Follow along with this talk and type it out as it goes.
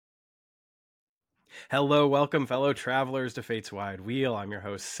Hello, welcome, fellow travelers to Fate's Wide Wheel. I'm your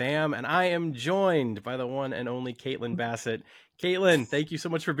host, Sam, and I am joined by the one and only Caitlin Bassett. Caitlin, thank you so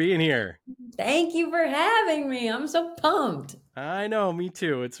much for being here. Thank you for having me. I'm so pumped. I know, me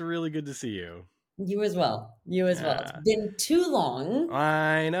too. It's really good to see you. You as well. You as well. It's Yeah, been too long,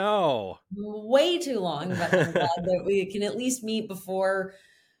 I know. way too long, but I'm glad that we can at least meet before,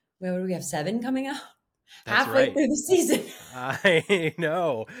 what do we have, seven coming out? That's Halfway right. through the season. I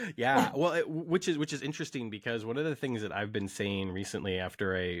know. Yeah. Well, which is interesting because one of the things that I've been saying recently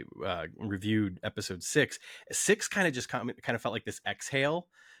after I reviewed episode six kind of just kind of felt like this exhale,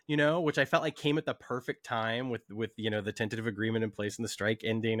 which I felt like came at the perfect time with the tentative agreement in place and the strike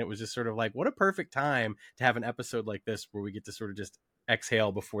ending. It was just sort of like, what a perfect time to have an episode like this where we get to sort of just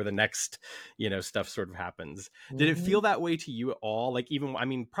exhale before the next stuff sort of happens. Did it feel Mhm. that way to you at all? Like, even, I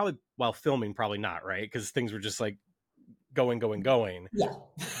mean, probably while filming, probably not, right? Because things were just like going. Yeah.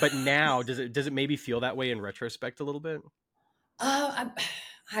 But now, does it maybe feel that way in retrospect a little bit? I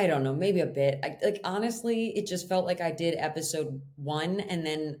don't know, maybe a bit. Like honestly, it just felt like I did episode one and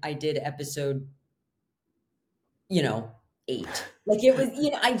then I did episode, you know, eight. Like it was,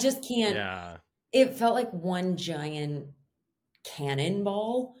 I just can't. Yeah. It felt like one giant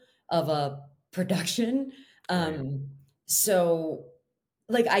cannonball of a production. Right. So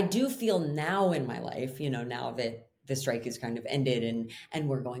like I do feel now in my life, now that the strike is kind of ended and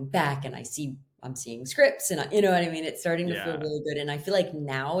we're going back and I'm seeing scripts and you know what I mean? It's starting to feel Yeah. really good. And I feel like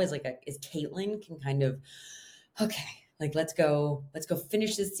now is Caitlin can kind of, okay, like let's go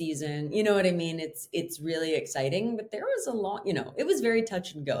finish this season. You know what I mean? It's really exciting, but there was a long, it was very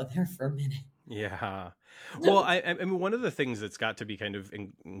touch and go there for a minute. Yeah. Well, I mean, one of the things that's got to be kind of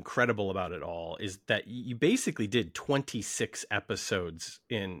incredible about it all is that you basically did 26 episodes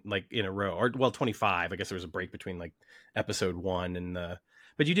in a row, or well, 25. I guess there was a break between like episode one and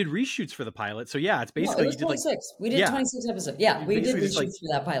but you did reshoots for the pilot. So yeah, it's No, it basically was you did like, 26. We did yeah, 26 episodes. Yeah, you we did basically just like reshoots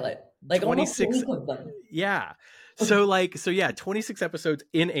for that pilot. Like almost a 26. week of them. Yeah. So yeah, 26 episodes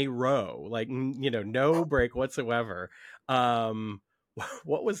in a row, like, no break whatsoever. um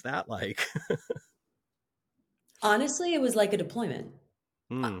what was that like? Honestly, it was like a deployment.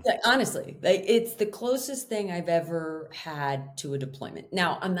 Mm, Like, honestly, like it's the closest thing I've ever had to a deployment.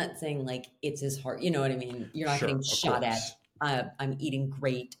 Now, I'm not saying like it's as hard, you know what I mean? You're not getting sure, of shot at. course. I'm eating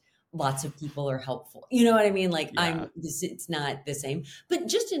great. Lots of people are helpful. You know what I mean? Like Yeah. it's not the same. But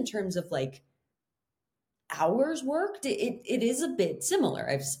just in terms of like hours worked, it is a bit similar.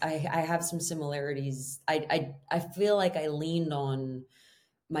 I have some similarities. I feel like I leaned on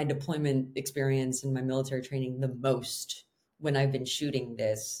my deployment experience and my military training the most when I've been shooting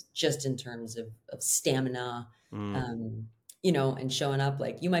this, just in terms of stamina, Mm, um, and showing up.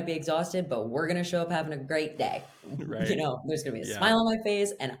 Like you might be exhausted, but we're gonna show up having a great day. right. There's gonna be a Yeah. smile on my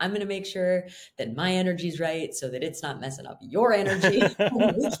face, and I'm gonna make sure that my energy's right so that it's not messing up your energy.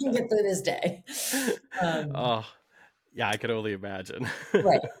 We can get through this day. Um, Oh, yeah, I could only imagine.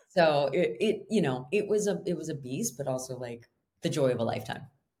 right. So it was a beast, but also like the joy of a lifetime.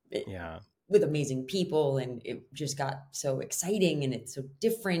 Yeah. With amazing people, and it just got so exciting and it's so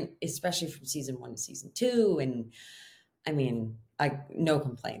different, especially from season one to season two. And I mean, I no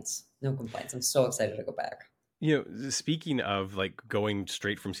complaints, no complaints. I'm so excited to go back. Speaking of like going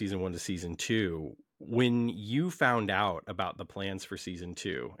straight from season one to season two, when you found out about the plans for season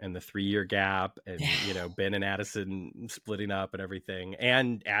two and the 3-year gap and, Ben and Addison splitting up and everything,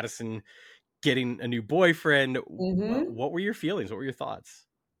 and Addison getting a new boyfriend, Hmm. what were your feelings? What were your thoughts?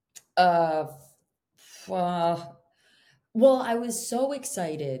 uh, uh well, I was so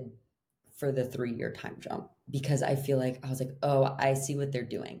excited for the 3-year time jump because I feel like I was like, oh, I see what they're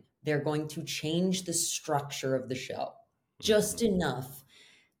doing. They're going to change the structure of the show just Mhm. enough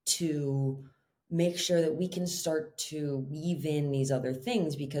to make sure that we can start to weave in these other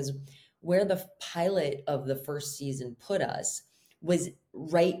things, because where the pilot of the first season put us was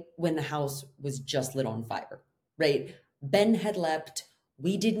right when the house was just lit on fire, right? Ben had left.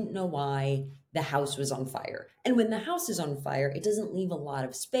 We didn't know why. The house was on fire. And when the house is on fire, it doesn't leave a lot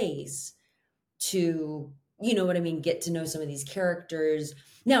of space to, you know what I mean, get to know some of these characters.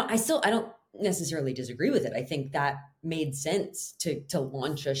 Now, I don't necessarily disagree with it. I think that made sense to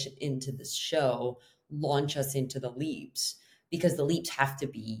launch us into this show, launch us into the leaps, because the leaps have to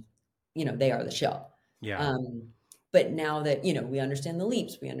be, they are the show. Yeah. Um, but now that, we understand the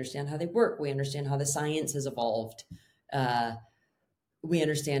leaps, we understand how they work, we understand how the science has evolved, uh, we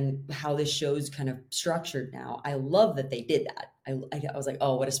understand how this show's kind of structured now. I love that they did that. I was like,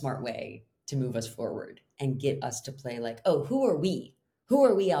 oh, what a smart way to move us forward and get us to play like, oh, who are we? Who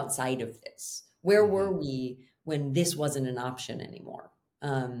are we outside of this? Where Hmm. were we when this wasn't an option anymore?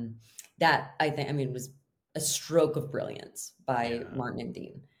 Um, that I think, I mean, was a stroke of brilliance by Yeah. Martin and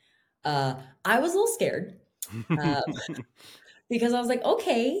Dean. I was a little scared uh, because I was like,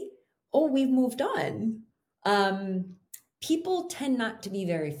 okay, oh, we've moved on. Um, People tend not to be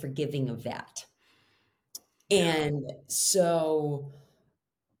very forgiving of that. Yeah. And so,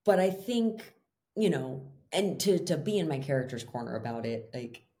 but I think, and to be in my character's corner about it,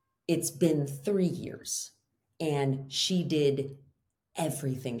 like it's been 3 years and she did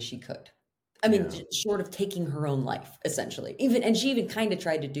everything she could. I mean, Yeah. short of taking her own life, essentially. Even and she even kind of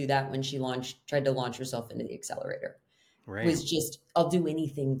tried to do that when she tried to launch herself into the accelerator. Right. Was just, I'll do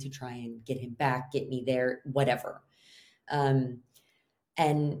anything to try and get him back, get me there, whatever. Um,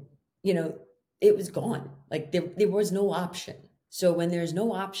 and you know, it was gone. Like there was no option. So when there's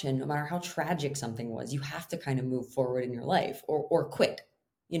no option, no matter how tragic something was, you have to kind of move forward in your life or quit.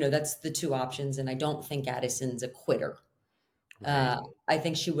 That's the two options. And I don't think Addison's a quitter. Right. I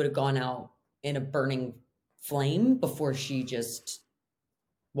think she would have gone out in a burning flame before she just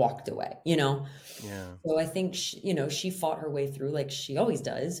walked away. Yeah. So I think she fought her way through like she always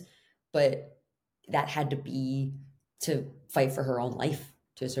does, but that had to be to fight for her own life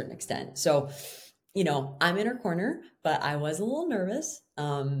to a certain extent. So, I'm in her corner, but I was a little nervous.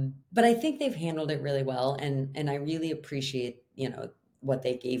 But I think they've handled it really well, and I really appreciate what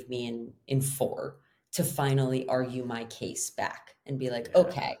they gave me in four to finally argue my case back and be like, Yeah.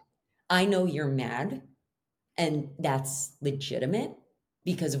 okay, I know you're mad, and that's legitimate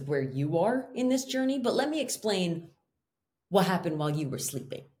because of where you are in this journey. But let me explain what happened while you were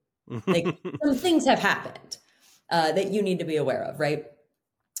sleeping. Like some things have happened that you need to be aware of, right?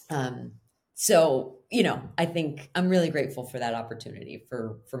 Um, so I think I'm really grateful for that opportunity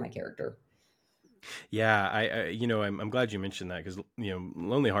for my character. Yeah, I'm glad you mentioned that because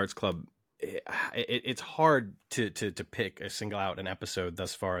Lonely Hearts Club, it's hard to pick a single out an episode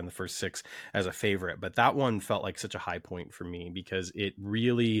thus far in the first six as a favorite, but that one felt like such a high point for me because it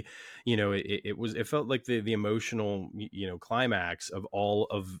really, it felt like the emotional climax of all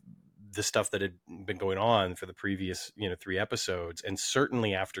of the stuff that had been going on for the previous three episodes, and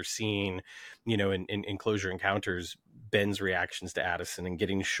certainly after seeing in Closure Encounters Ben's reactions to Addison and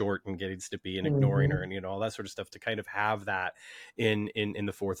getting short and getting snippy and ignoring her Mhm. and all that sort of stuff, to kind of have that in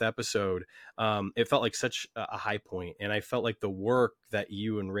the fourth episode, it felt like such a high point. And I felt like the work that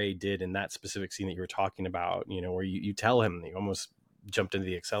you and Ray did in that specific scene that you were talking about, where you tell him that you almost jumped into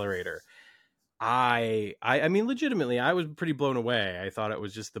the accelerator. I mean, legitimately, I was pretty blown away. I thought it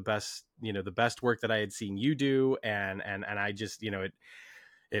was just the best, the best work that I had seen you do, and I just,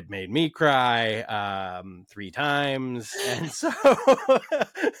 it made me cry three times, and so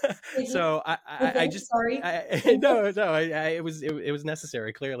so I Okay, just sorry. no, it was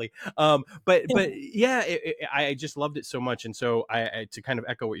necessary, clearly. But yeah, I just loved it so much, and so I to kind of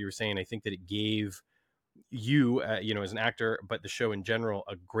echo what you were saying, I think that it gave you as an actor, but the show in general,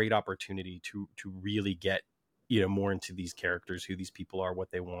 a great opportunity to really get more into these characters, who these people are,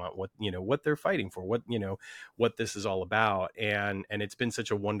 what they want, what they're fighting for, what this is all about. And it's been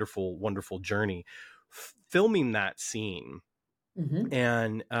such a wonderful journey filming that scene. Mhm.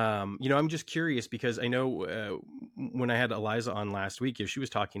 And I'm just curious because I know when I had Eliza on last week, she was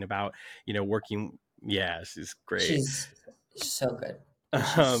talking about working. Yeah, she's great. She's so good, and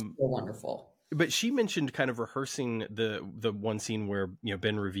she's um so wonderful. but she mentioned kind of rehearsing the one scene where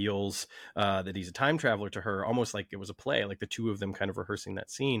Ben reveals that he's a time traveler to her, almost like it was a play, like the two of them kind of rehearsing that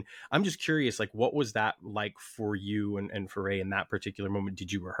scene. I'm just curious, like, what was that like for you and for Ray in that particular moment?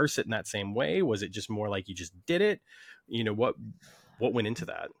 Did you rehearse it in that same way? Was it just more like you just did it? What went into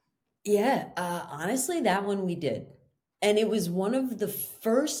that? Yeah, honestly, that one we did. And it was one of the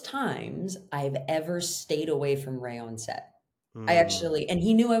first times I've ever stayed away from Ray on set. Mm, And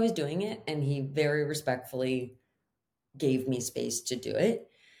he knew I was doing it, and he very respectfully gave me space to do it.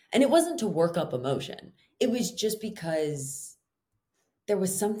 And it wasn't to work up emotion. It was just because there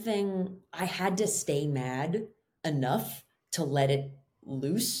was something I had to stay mad enough to let it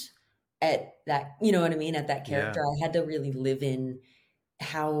loose at that, you know what I mean, at that yeah. character. I had to really live in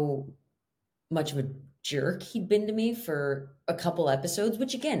how much of a jerk he'd been to me for a couple episodes,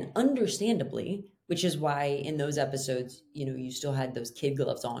 which again, understandably, which is why in those episodes, you still had those kid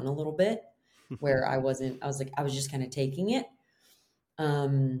gloves on a little bit where I was like, I was just kind of taking it.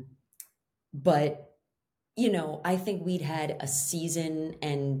 Um, but I think we'd had a season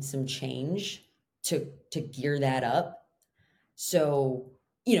and some change to gear that up. So,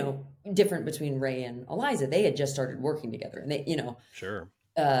 different between Ray and Eliza, they had just started working together and Sure.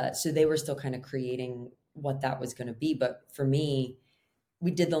 so they were still kind of creating what that was going to be. But for me,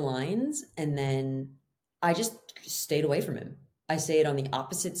 we did the lines and then I just stayed away from him. I say it on the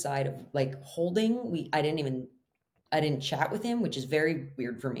opposite side of like holding. I didn't chat with him, which is very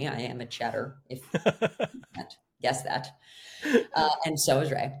weird for me. I am a chatter, if you can't guess that. And so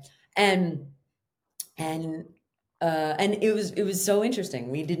is Ray. And and and it was so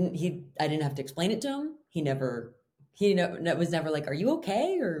interesting. I didn't have to explain it to him. Was never like, "Are you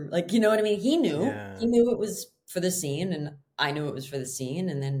okay?" Or like, you know what I mean? He Yeah. knew it was for the scene, and I knew it was for the scene.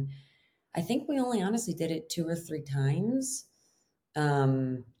 And then I think we only honestly did it 2 or 3 times.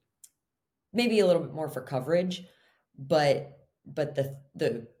 Um, maybe a little bit more for coverage, but the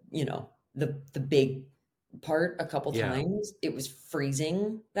big part a couple Yeah. times. It was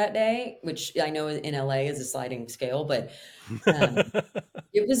freezing that day, which I know in LA is a sliding scale, but um,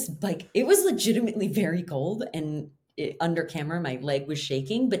 it was legitimately very cold, and under camera my leg was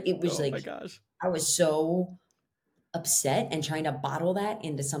shaking, but it was Oh like my gosh. I was so upset and trying to bottle that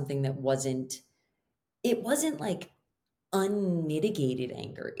into something that wasn't like unmitigated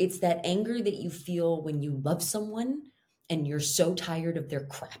anger. It's that anger that you feel when you love someone and you're so tired of their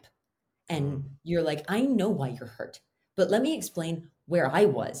crap. Mm, And you're like, I know why you're hurt, but let me explain where I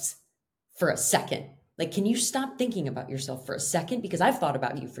was for a second. Like, can you stop thinking about yourself for a second? Because I've thought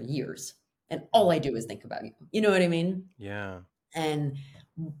about you for years and all mm, I do is think about you. You know what I mean? yeah. And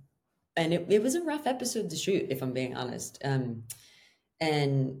it was a rough episode to shoot, if I'm being honest. And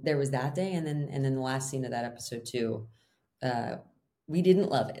there was that day, and then the last scene of that episode too. Uh, we didn't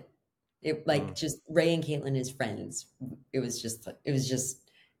love it. It like Mm, just Ray and Caitlin as friends. It was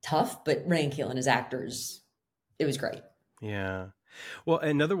just tough, but Ray and Caitlin as actors, it was great. yeah. Well,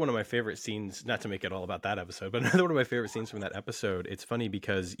 another one of my favorite scenes, not to make it all about that episode, but another one of my favorite scenes from that episode, it's funny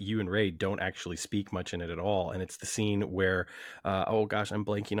because you and Ray don't actually speak much in it at all. And it's the scene where, oh gosh, I'm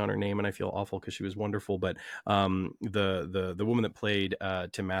blanking on her name and I feel awful because she was wonderful. But the woman that played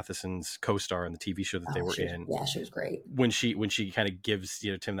Tim Matheson's co-star in the TV show that they Oh, were in, she was great. when she kind of gives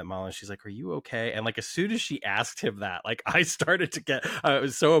Tim that monologue, she's like, "Are you okay?" And like as soon as she asked him that, like I started to get I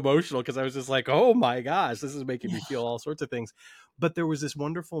was so emotional because I was just like, "Oh my gosh, this is making me feel all sorts of things." But there was this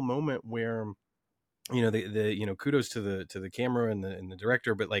wonderful moment where the kudos to the camera and the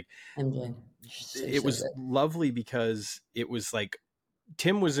director, but like MJ, she's it so was good. lovely because it was like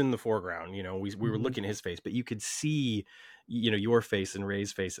Tim was in the foreground, we were Mhm. looking at his face, but you could see, your face and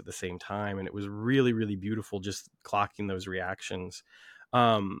Ray's face at the same time. And it was really, really beautiful just clocking those reactions.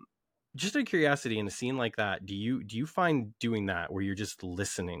 Um, just out of curiosity, in a scene like that, do you find doing that where you're just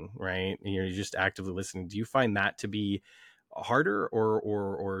listening, right? And you're just actively listening. Do you find that to be harder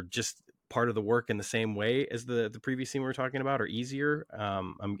or just part of the work in the same way as the previous scene we were talking about, or easier?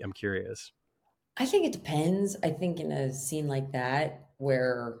 I'm curious. I think it depends. I think in a scene like that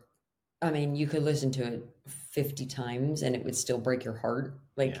where I mean, you could listen to it 50 times and it would still break your heart.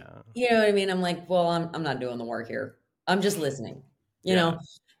 Like, Yeah. you know what I mean? I'm like, well, I'm not doing the work here. I'm just listening. You Yeah. know,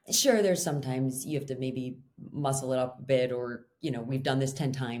 sure, there's sometimes you have to maybe muscle it up a bit, or, we've done this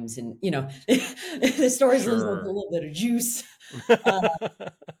 10 times and, the story's losing a Sure. little bit of juice. Uh,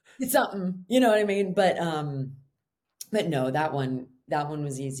 it's something, you know what I mean? But no, that one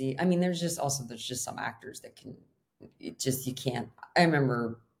was easy. I mean, there's just some actors that you can't. I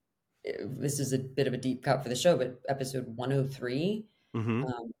remember this is a bit of a deep cut for the show, but episode 103, Mm-hmm.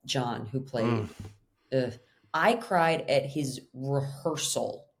 John, who Mm, played, uh, I cried at his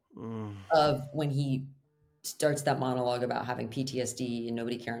rehearsal mm, of when he starts that monologue about having PTSD and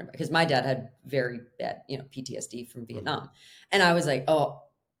nobody caring about, because my dad had very bad, PTSD from mhm. Vietnam. And I was like, oh,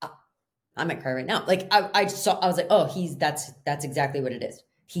 I might cry right now. Like I was like, oh, that's exactly what it is.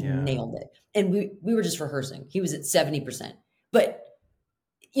 He Yeah. nailed it. And we were just rehearsing. He was at 70%. But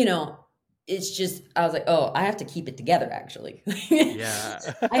you know, it's just I was like, "Oh, I have to keep it together, actually."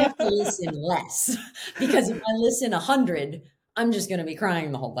 Yeah. I have to listen less because if I listen 100, I'm just gonna be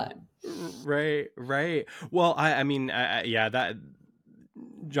crying the whole time. Right, right. Well, I mean, yeah, that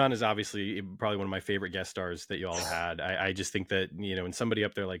John is obviously probably one of my favorite guest stars that you all have had. I just think that, and somebody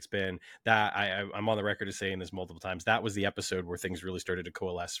up there like Ben, that I'm on the record of saying this multiple times. That was the episode where things really started to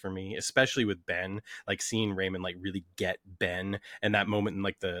coalesce for me, especially with Ben, like seeing Raymond like really get Ben, and that moment in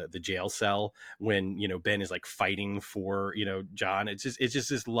like the jail cell when, Ben is like fighting for, John. It's just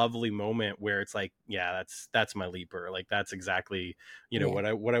this lovely moment where it's like, yeah, that's my leaper. Like that's exactly, Yeah, what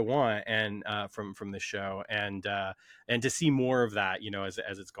I want, and from this show. And to see more of that,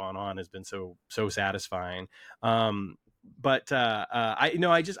 as it's gone on, has been so satisfying. But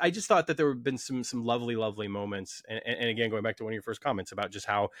I just thought that there have been some lovely moments, and again, going back to one of your first comments about just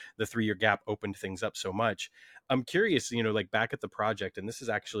how the 3-year gap opened things up so much. I'm curious, like back at the project, and this is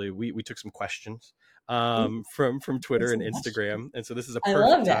actually we took some questions ooh, from Twitter that's and so much. Instagram, and so this is a I perfect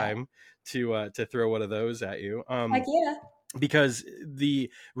love that. time to throw one of those at you. Heck yeah. because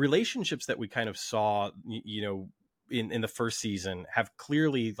the relationships that we kind of saw, in the first season have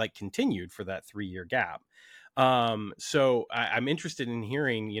clearly like continued for that 3 year gap. So I'm interested in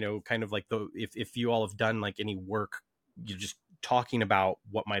hearing, kind of like if you all have done like any work, you just talking about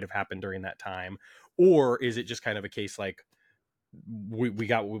what might have happened during that time, or is it just kind of a case like we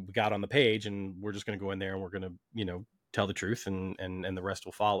got what we got on the page and we're just going to go in there and we're going to, tell the truth, and the rest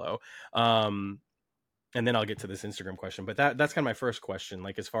will follow. Um, and then I'll get to this Instagram question. But that's kind of my first question.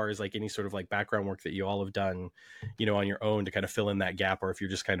 Like, as far as like any sort of like background work that you all have done, on your own to kind of fill in that gap, or if you're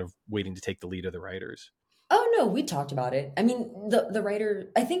just kind of waiting to take the lead of the writers. Oh no, we talked about it. I mean, the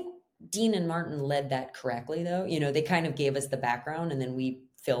writer, I think Dean and Martin led that correctly though. They kind of gave us the background and then we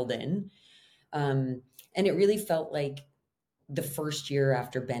filled in. Um, and it really felt like the first year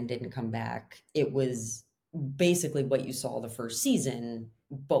after Ben didn't come back, it was basically what you saw the first season,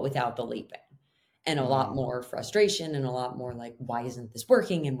 but without the leaping. And a lot Mm, more frustration and a lot more like, why isn't this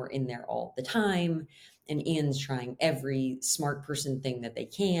working? And we're in there all the time. And Ian's trying every smart person thing that they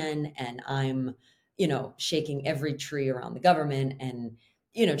can. And I'm, shaking every tree around the government and,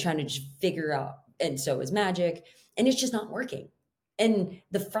 trying to just figure out. And so is Magic. And it's just not working. And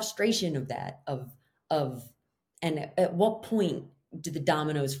the frustration of that, and at what point do the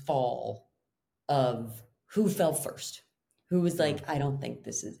dominoes fall of who fell first? Who was mm, like, I don't think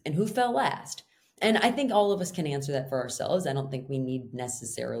this is, and who fell last? And I think all of us can answer that for ourselves. I don't think we need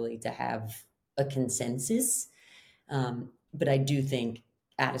necessarily to have a consensus. But I do think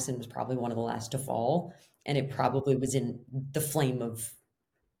Addison was probably one of the last to fall. And it yeah. probably was in the flame of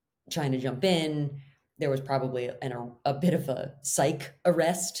trying to jump in. There was probably a bit of a psych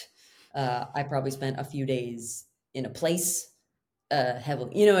arrest. I probably spent a few days in a place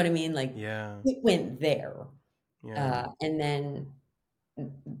heavily. You know what I mean? Like Yeah. it went there. Yeah. And then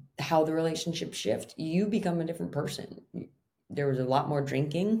how the relationship shift, you become a different person. There was a lot more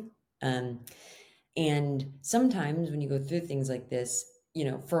drinking. Um, and sometimes when you go through things like this,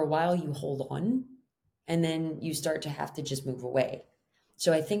 for a while you hold on and then you start to have to just move away.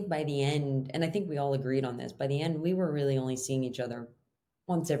 So I think by the end, and I think we all agreed on this, by the end, we were really only seeing each other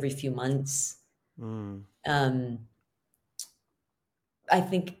once every few months. Mm, Um, I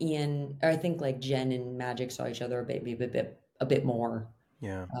think Ian, or I think like Jen and Magic saw each other a bit more.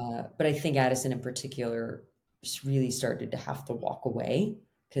 yeah. But I think Addison in particular just really started to have to walk away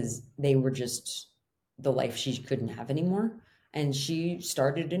because they were just the life she couldn't have anymore. And she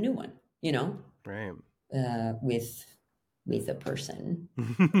started a new one, Right. with a person.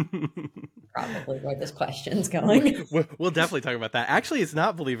 we'll, Probably where this question's going. we'll definitely talk about that. Actually, it's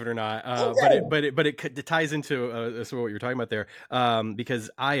not, believe it or not, Oh, good. it ties into sort of what you're talking about there. Because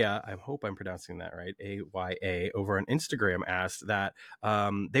Aya, I hope I'm pronouncing that right, Aya, over on Instagram, asked that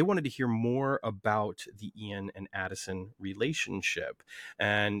they wanted to hear more about the Ian and Addison relationship,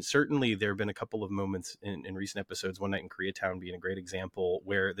 and certainly there have been a couple of moments in recent episodes. One Night in Koreatown being a great example,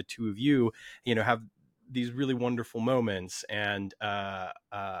 where the two of you, have these really wonderful moments. And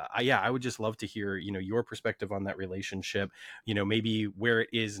I would just love to hear, your perspective on that relationship, maybe where it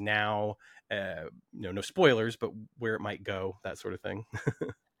is now, no spoilers, but where it might go, that sort of thing.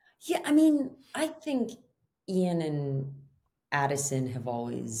 Yeah, I mean, I think Ian and Addison have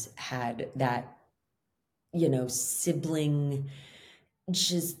always had that, sibling,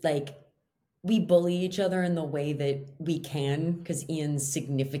 just like we bully each other in the way that we can because Ian's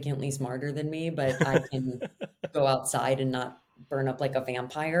significantly smarter than me, but I can go outside and not burn up like a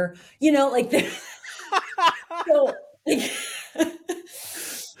vampire, like so like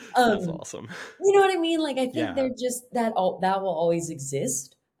That's um awesome. you know what I mean? Like I think Yeah. they're just that will always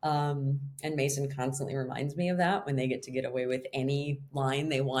exist. And Mason constantly reminds me of that when they get away with any line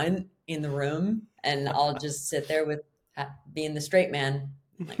they want in the room, and I'll just sit there with being the straight man.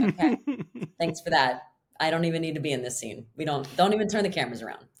 I'm like, okay, thanks for that. I don't even need to be in this scene. We don't even turn the cameras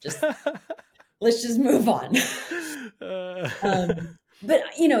around. Just let's just move on. uh, But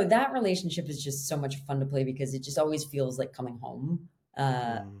that relationship is just so much fun to play because it just always feels like coming home.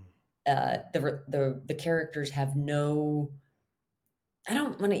 Uh, mm, the characters have no, I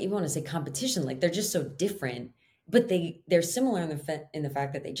don't want to even want to say competition. Like they're just so different, but they're similar in the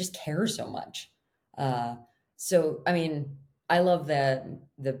fact that they just care so much. Uh, so I mean, I love the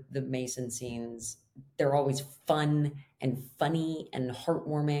Mason scenes. They're always fun and funny and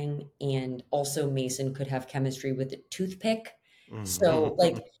heartwarming, and also Mason could have chemistry with a toothpick. So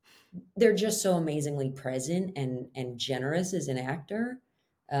like mm. they're just so amazingly present and generous as an actor,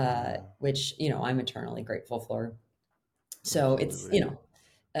 Yeah, which I'm eternally grateful for. So it's, absolutely.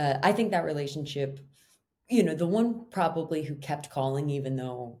 I think that relationship, the one probably who kept calling even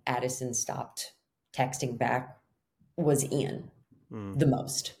though Addison stopped texting back was Ian Mm, the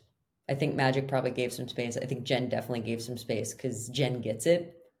most. I think Magic probably gave some space. I think Jen definitely gave some space because Jen gets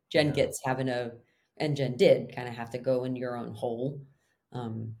it. Jen yeah. gets having a, and Jen did kind of have to go in your own hole.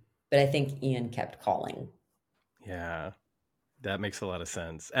 Um, but I think Ian kept calling. Yeah. That makes a lot of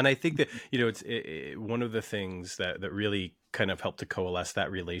sense. And I think that, one of the things that really kind of helped to coalesce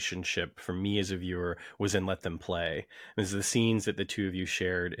that relationship for me as a viewer was in Let Them Play. There's the scenes that the two of you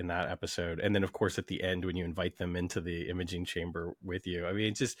shared in that episode. And then of course at the end when you invite them into the imaging chamber with you. I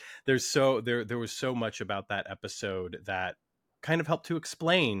mean, it's just there was so much about that episode that kind of helped to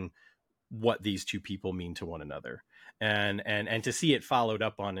explain what these two people mean to one another, and to see it followed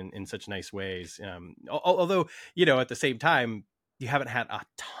up on in such nice ways, although at the same time you haven't had a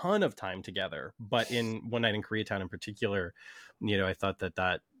ton of time together, but in One Night in Koreatown in particular, I thought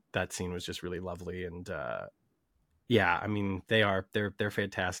that scene was just really lovely. And yeah, I mean, they're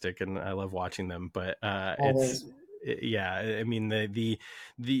fantastic, and I love watching them. But Always. yeah, I mean,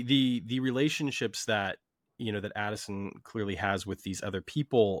 the relationships that that Addison clearly has with these other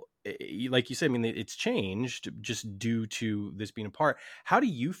people, like you said, I mean, it's changed just due to this being apart. How do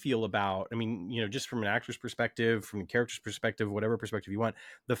you feel about? I mean, just from an actor's perspective, from a character's perspective, whatever perspective you want,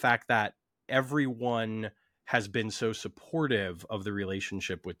 the fact that everyone has been so supportive of the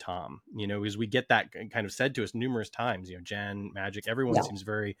relationship with Tom, because we get that kind of said to us numerous times, Jen, Magic, everyone Yeah. seems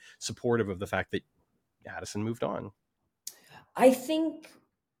very supportive of the fact that Addison moved on. I think,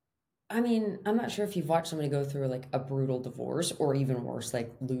 I mean, I'm not sure if you've watched somebody go through like a brutal divorce or even worse, like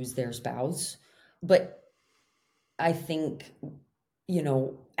lose their spouse, but I think,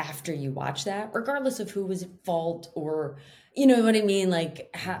 after you watch that, regardless of who was at fault or, you know what I mean? Like,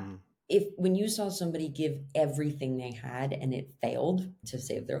 Mm-hmm. if when you saw somebody give everything they had and it failed to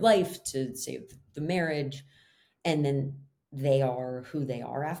save their life, to save the marriage, and then they are who they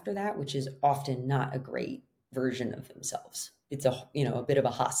are after that, which is often not a great version of themselves. It's a bit of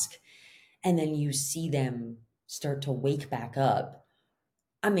a husk. And then you see them start to wake back up.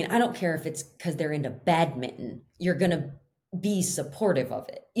 I mean, I don't care if it's because they're into badminton, you're going to be supportive of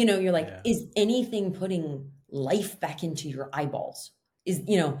it. You're like, Yeah. is anything putting life back into your eyeballs?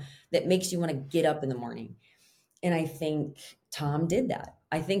 That makes you want to get up in the morning. And I think Tom did that.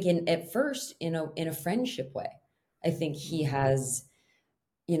 I think at first in a friendship way. I think he Mm-hmm. has,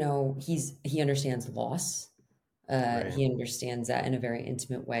 he understands loss. Right. He understands that in a very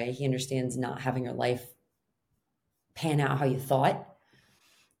intimate way. He understands not having your life pan out how you thought.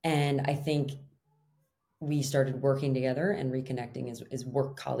 And I think we started working together and reconnecting as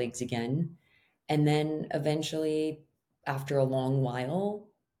work colleagues again. And then eventually, after a long while,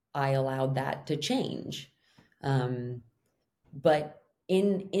 I allowed that to change. Um, but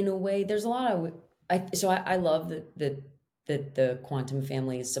in a way, there's a lot of I love that the Quantum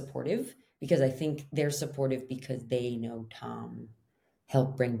family is supportive because I think they're supportive because they know Tom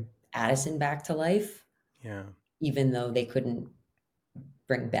helped bring Addison back to life, Yeah. even though they couldn't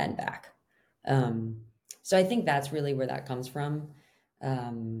bring Ben back. Um, so I think that's really where that comes from.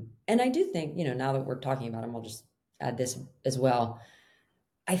 And I do think, now that we're talking about him, I'll just add this as well.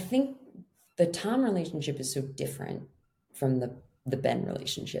 I think the Tom relationship is so different from the Ben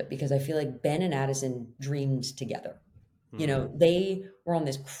relationship because I feel like Ben and Addison dreamed together. Mm. They were on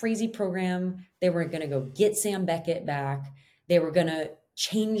this crazy program. They were going to go get Sam Beckett back. They were going to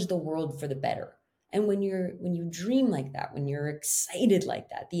change the world for the better. And when you dream like that, when you're excited like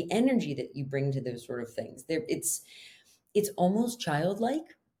that, the energy that you bring to those sort of things, it's almost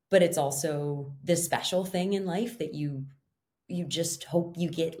childlike, but it's also this special thing in life that you just hope you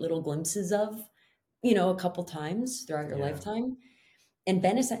get little glimpses of, a couple times throughout your Yeah. lifetime. And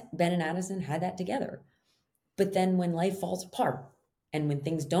Ben and Addison had that together. But then when life falls apart and when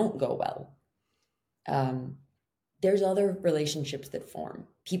things don't go well, um, there's other relationships that form.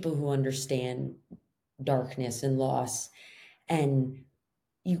 People who understand darkness and loss. And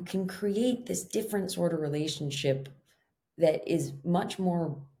you can create this different sort of relationship that is much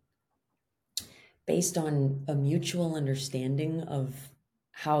more based on a mutual understanding of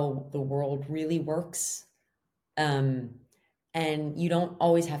how the world really works. Um, and you don't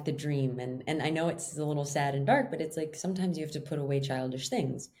always have to dream. And I know it's a little sad and dark, but it's like sometimes you have to put away childish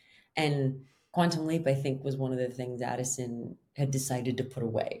things. And Quantum Leap, I think, was one of the things Addison had decided to put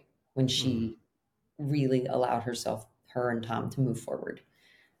away when Mm. she really allowed her and Tom to move forward.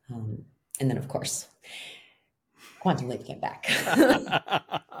 Um, and then, of course, Quantum Leap came back.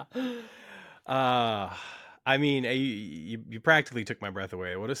 uh I mean, you practically took my breath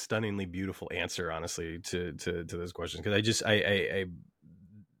away. What a stunningly beautiful answer, honestly, to those questions. Because I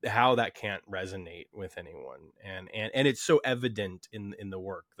how that can't resonate with anyone, and it's so evident in the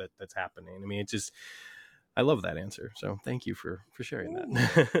work that's happening. I mean, it's just I love that answer. So thank you for sharing Yeah,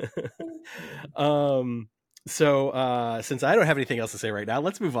 that. thank you. um, since I don't have anything else to say right now,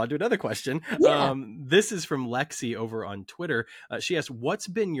 let's move on to another question. Yeah. This is from Lexi over on Twitter. She asks, "What's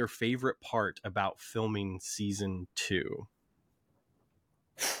been your favorite part about filming season 2?"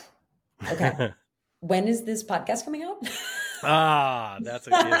 Okay. When is this podcast coming out? That's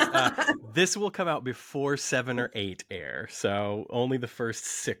a yes. This will come out before 7 or 8 air, so only the first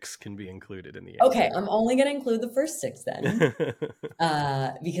 6 can be included in the Okay, answer. I'm only going to include the first 6 then,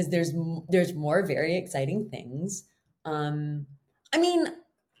 because there's more very exciting things. Um, I mean,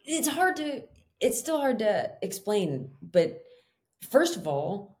 it's hard to it's still hard to explain, but first of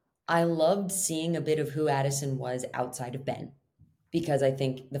all, I loved seeing a bit of who Addison was outside of Ben, because I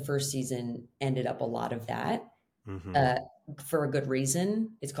think the first season ended up a lot of that, Hmm. uh, for a good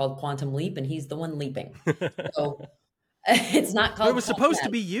reason. It's called Quantum Leap, and he's the one leaping. So it's not But it called was Quantum supposed to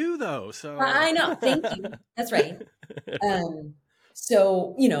Mad. be you, though. So I know. Thank you. That's right. Um,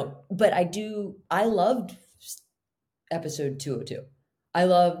 so, but I loved episode 202. I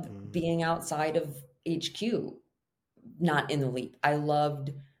loved mm, being outside of HQ, not in the leap. I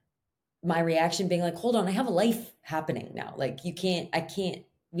loved my reaction being like, hold on, I have a life happening now. Like, I can't,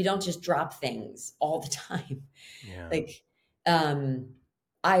 we don't just drop things all the time. yeah, Like, um,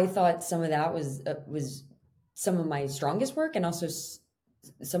 I thought some of that was some of my strongest work, and also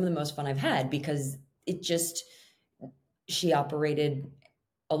some of the most fun I've had, because it just, she operated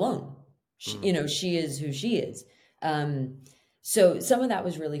alone. mm, She is who she is. Um, so some of that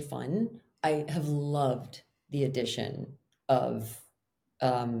was really fun. I have loved the addition of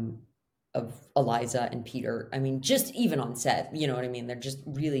um, Eliza and Peter. I mean, just even on set, you know what I mean? They're just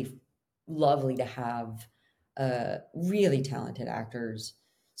really lovely to have, really talented actors.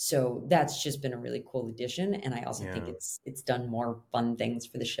 So that's just been a really cool addition, and I also think yeah, it's done more fun things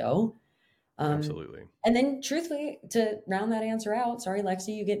for the show. Um, absolutely. and then truthfully, to round that answer out, sorry,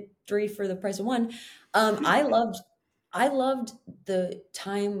 Lexi, you get 3 for the price of 1. I loved the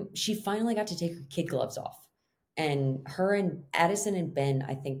time she finally got to take her kid gloves off. And her and Addison and Ben,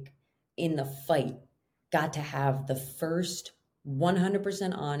 I think, in the fight, got to have the first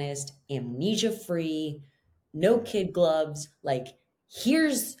 100% honest, amnesia free, no Mm, kid gloves. Like,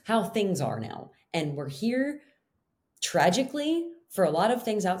 here's how things are now. And we're here tragically for a lot of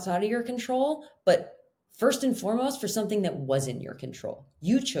things outside of your control, but first and foremost for something that was in your control.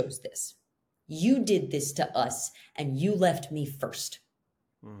 You chose this. You did this to us, and you left me first.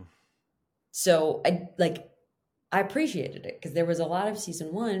 mm, So I appreciated it, because there was a lot of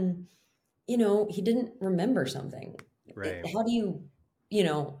season 1, he didn't remember something. right. How do you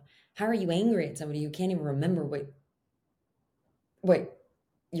know, how are you angry at somebody who can't even remember what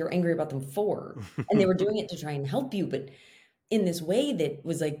you're angry about them for? And they were doing it to try and help you, but in this way that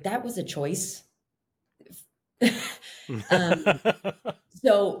was like, that was a choice. um,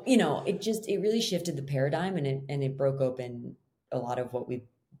 so, it really shifted the paradigm, and it broke open a lot of what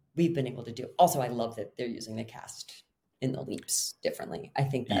we've been able to do. Also, I love that they're using the cast in the leaps differently. I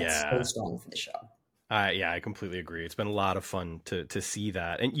think that's so Yeah. strong for the show. Yeah, I completely agree. It's been a lot of fun to see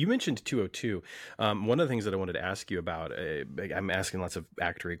that. And you mentioned 202. One of the things that I wanted to ask you about, I'm asking lots of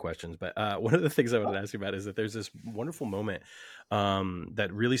actory questions, but one of the things I wanted to ask you about is that there's this wonderful moment that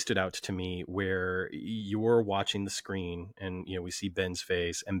really stood out to me, where you're watching the screen and, we see Ben's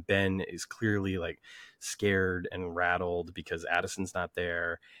face, and Ben is clearly like scared and rattled because Addison's not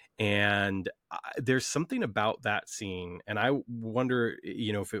there. And there's something about that scene, and I wonder,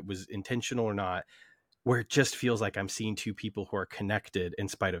 if it was intentional or not, where it just feels like I'm seeing two people who are connected in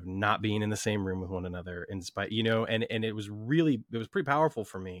spite of not being in the same room with one another, in spite, and it was pretty powerful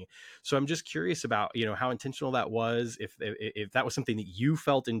for me. So I'm just curious about, how intentional that was, if that was something that you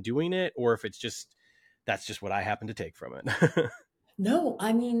felt in doing it, or if that's just what I happened to take from it. No,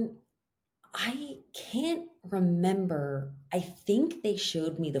 I mean, I can't remember. I think they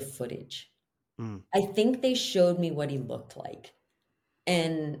showed me the footage. Mm, I think they showed me what he looked like.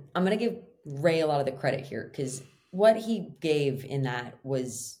 And I'm going to give Ray a lot of the credit here, because what he gave in that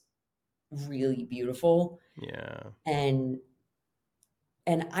was really beautiful. yeah. And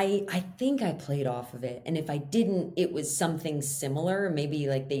I think I played off of it. And if I didn't, it was something similar. Maybe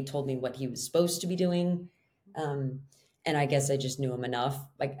like they told me what he was supposed to be doing. Um, and I guess I just knew him enough.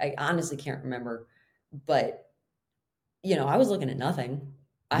 Like, I honestly can't remember. But I was looking at nothing.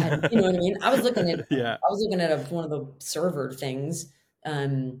 You know what I mean? Yeah. I was looking at one of the server things,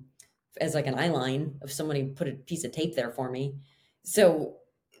 um, as like an eye line of somebody put a piece of tape there for me. So,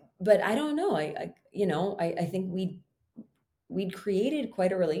 but I don't know. I think we'd created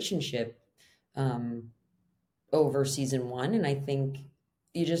quite a relationship, um, over season 1, and I think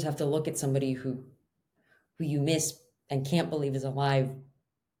you just have to look at somebody who you miss and can't believe is alive,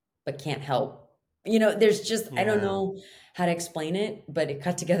 but can't help. You know, there's just, I don't Yeah. know how to explain it, but it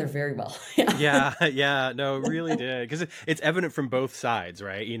cut together very well. Yeah, yeah, no, it really did, because it's evident from both sides,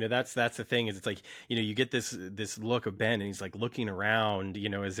 right? That's the thing, is it's like, you get this look of Ben, and he's like looking around,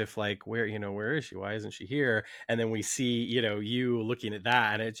 as if like, where is she? Why isn't she here? And then we see, you looking at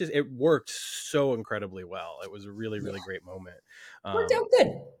that, and it worked so incredibly well. It was a really, Yeah, really great moment. worked Um, out good.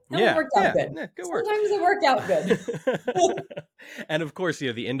 That one yeah, worked out yeah, good. yeah, good work. Sometimes it worked out good. And of course,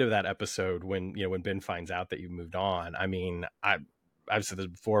 the end of that episode, when Ben finds out that you moved on. I mean, I've said this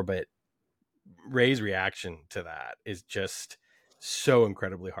before, but Ray's reaction to that is just so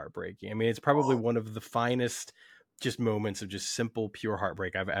incredibly heartbreaking. I mean, it's probably one of the finest just moments of just simple pure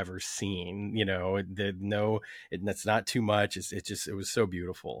heartbreak I've ever seen. That's not too much. It was so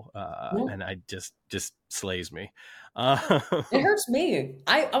beautiful. No, And I just slays me. Uh, it hurts me.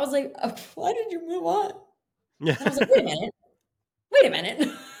 I was like, why did you move on? yeah. And I was like, wait a minute. Wait a minute.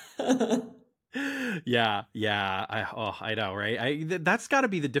 Yeah. I know, right? That's got to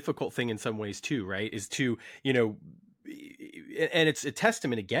be the difficult thing in some ways too, right? Is to, and it's a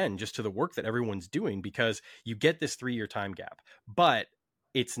testament again just to the work that everyone's doing, because you get this 3-year time gap, but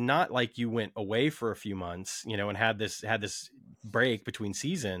it's not like you went away for a few months, and had this break between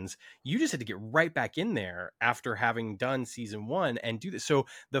seasons. You just had to get right back in there after having done season 1 and do this. So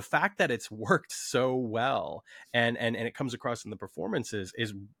the fact that it's worked so well, and it comes across in the performances,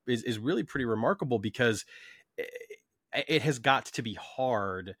 is really pretty remarkable, because it has got to be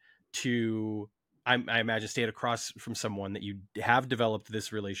hard to, I imagine, stand across from someone that you have developed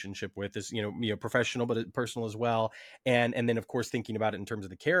this relationship with, as professional but personal as well, and then of course thinking about it in terms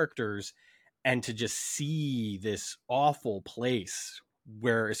of the characters, and to just see this awful place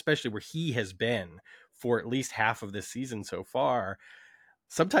where, especially where he has been for at least half of this season so far.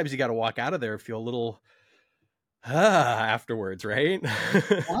 Sometimes you got to walk out of there and feel a little afterwards, right?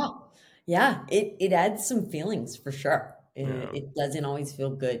 Yeah. Yeah, it adds some feelings for sure. Yeah. It doesn't always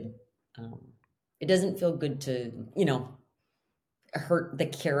feel good. Um, it doesn't feel good to, hurt the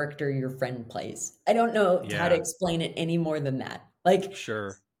character your friend plays. I don't know how to Yeah, explain it any more than that. Like,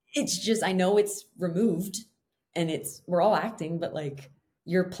 sure. it's just, I know it's removed and we're all acting, but like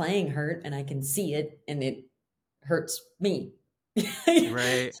you're playing hurt and I can see it and it hurts me.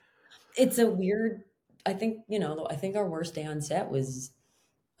 Right. It's a weird, I think our worst day on set was,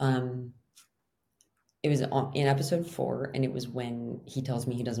 um, it was in episode 4, and it was when he tells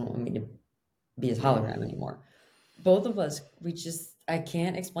me he doesn't want me to be his Mm, hologram anymore. Both of us, I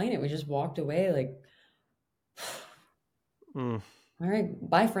can't explain it. We just walked away like, mm. all right,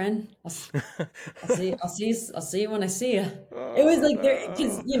 bye, friend. I'll see you when I see you. It was Oh like there,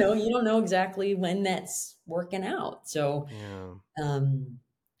 because no. you don't know exactly when that's working out. So, Yeah. um,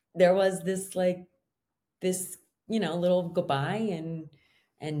 there was this, little goodbye,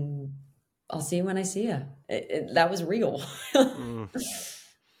 and I'll see you when I see you. That was real. Mm.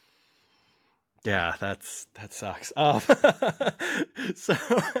 Yeah, that sucks. So,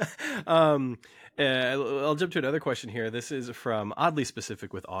 um, I'll jump to another question here. This is from Oddly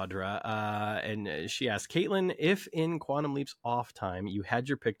Specific with Audra, and she asked, Caitlin, if in Quantum Leap's off time you had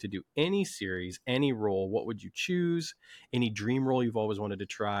your pick to do any series, any role, what would you choose? Any dream role you've always wanted to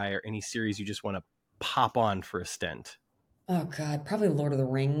try, or any series you just want to pop on for a stint? Oh God, probably Lord of the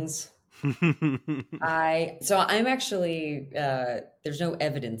Rings. I'm actually there's no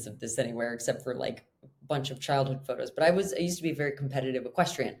evidence of this anywhere except for like a bunch of childhood photos. But I used to be a very competitive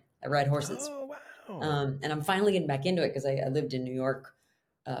equestrian. I ride horses. Oh wow. And I'm finally getting back into it because I lived in New York,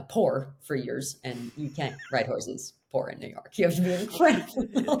 poor for years, and you can't ride horses poor in New York. You have to be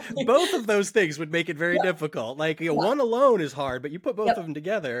incredibly wealthy. Both of those things would make it very Yeah, difficult. Like, yeah, one alone is hard, but you put both of yep. them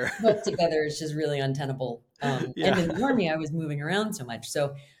together. Both together is just really untenable. And Yeah. in the army, I was moving around so much.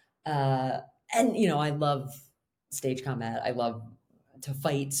 So, uh, and I love stage combat. I love to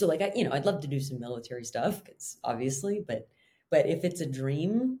fight. So, like, I'd love to do some military stuff, because obviously, but if it's a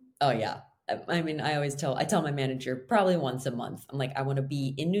dream, oh yeah. I mean, I tell my manager probably once a month. I'm like, I want to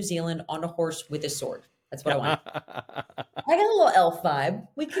be in New Zealand on a horse with a sword. That's what I want. I got a little elf vibe.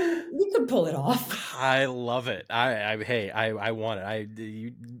 We could pull it off. I love it. Hey, I want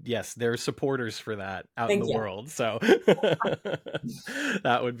it. Yes, there are supporters for that out in Thank the you. world. So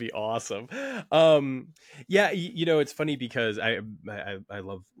that would be awesome. Um, yeah, it's funny because I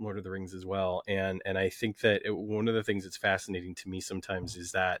love Lord of the Rings as well, and I think that one of the things that's fascinating to me sometimes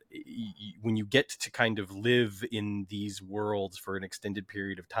is that when you get to kind of live in these worlds for an extended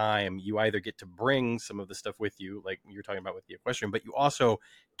period of time, you either get to bring some of the stuff with you, like you're talking about with the equestrian, but you also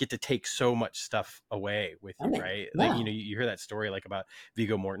get to take so much stuff away with I you, mean, right? Like, yeah, you hear that story like about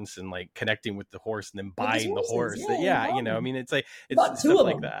Viggo Mortensen, like connecting with the horse and then with his buying the horses, horse. That, yeah, he yeah, bought I them. mean, it's like He it's bought two stuff of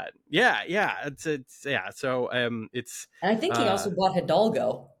like them, that. Yeah, it's yeah. So it's and I think he uh also bought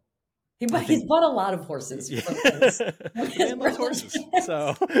Hidalgo. I He's think bought a lot of horses yeah, from his the man loves horses,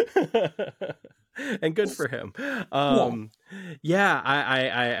 so relatives. and good for him. Yeah,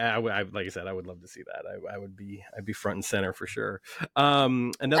 Yeah, like I said, I would love to see that. I'd be front and center for sure. I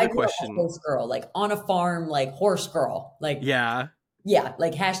Another grew up a question. horse girl, like on a farm, like horse girl, like Yeah. yeah,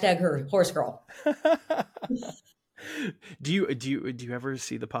 like hashtag her horse girl. Do you ever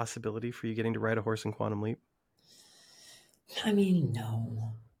see the possibility for you getting to ride a horse in Quantum Leap? I mean,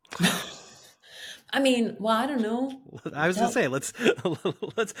 no. I mean, well, I don't know. I was gonna Tell say let's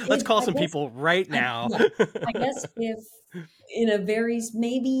if call I some guess people right now. yeah, I guess if in a very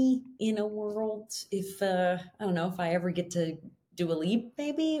maybe in a world if I don't know if I ever get to do a leap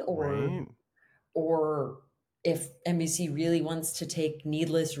maybe Right. or if NBC really wants to take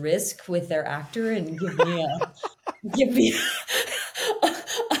needless risk with their actor and give me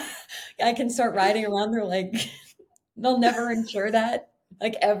I can start riding around there like they'll never insure that,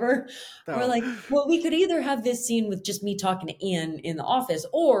 like, ever. Or No. like, well, we could either have this scene with just me talking to Ian in the office,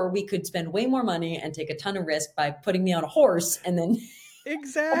 or we could spend way more money and take a ton of risk by putting me on a horse and then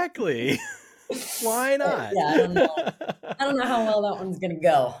Exactly. Why not? yeah, I don't know. I don't know how well that one's gonna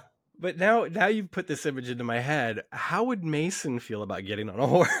go. But now you've put this image into my head. How would Mason feel about getting on a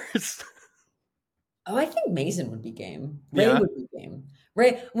horse? Oh, I think Mason would be game. Ray Yeah. would be game.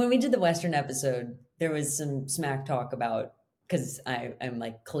 Ray, when we did the Western episode, there was some smack talk about because I'm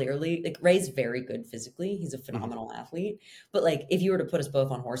like clearly like Ray's very good physically. He's a Mhm. phenomenal athlete. But like if you were to put us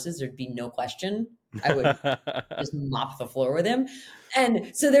both on horses, there'd be no question. I would just mop the floor with him.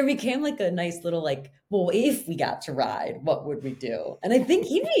 And so there became like a nice little like, well, if we got to ride, what would we do? And I think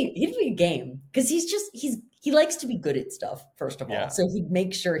he'd be game because he likes to be good at stuff, first of all. Yeah. So he'd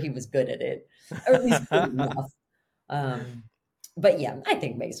make sure he was good at it, or at least good enough. Um, but yeah, I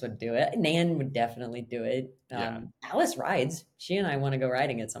think Mace would do it. Nan would definitely do it. Yeah. Alice rides. She and I want to go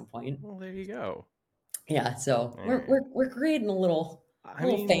riding at some point. Well, there you go. Yeah, so All we're right. we're we're creating a I little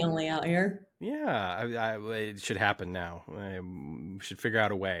mean, family out here. yeah, it should happen now. We should figure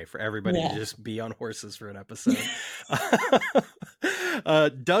out a way for everybody to Yeah. just be on horses for an episode.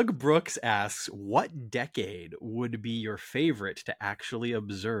 Doug Brooks asks, "What decade would be your favorite to actually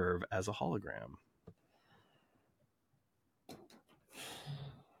observe as a hologram?"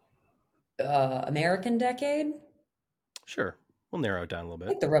 American decade. Sure, we'll narrow it down a little I bit.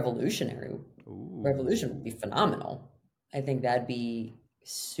 think the revolution Ooh, would be phenomenal. I think that'd be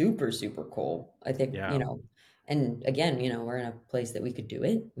super, super cool. I think, yeah, and again, we're in a place that we could do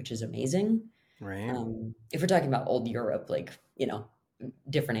it, which is amazing. right, If we're talking about old Europe, like,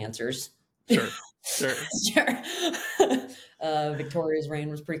 different answers. sure, sure, Sure. Victoria's reign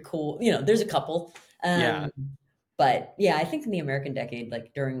was pretty cool. There's a couple. yeah. But yeah, I think in the American decade,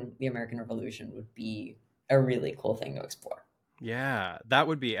 like during the American Revolution, would be a really cool thing to explore. Yeah, that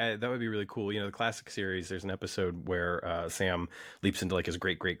would be really cool. The classic series. There's an episode where Sam leaps into like his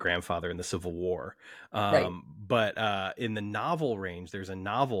great great grandfather in the Civil War. Right. But in the novel range, there's a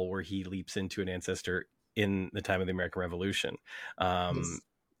novel where he leaps into an ancestor in the time of the American Revolution. Um, Yes.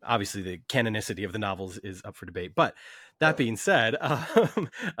 Obviously, the canonicity of the novels is up for debate. But that Sure. being said,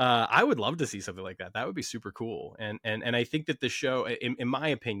 I would love to see something like that. That would be super cool. And I think that the show, in my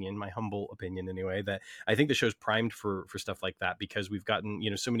opinion, my humble opinion anyway, that I think the show's primed for stuff like that because we've gotten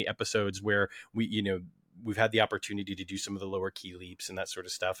so many episodes where we've had the opportunity to do some of the lower key leaps and that sort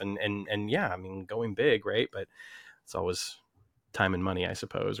of stuff, and yeah, I mean going big, right? But it's always time and money, I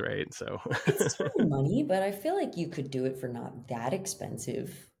suppose, right? So It's time and money, but I feel like you could do it for not that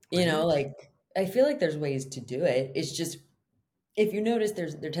expensive. right, Like I feel like there's ways to do it. It's just if you notice there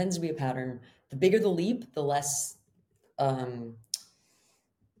tends to be a pattern. The bigger the leap, the less um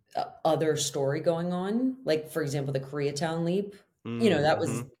other story going on. Like for example, the Koreatown leap, that was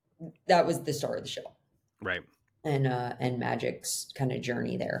mm-hmm. the start of the show. Right. And Magic's kind of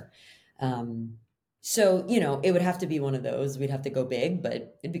journey there. Um, so it would have to be one of those. We'd have to go big,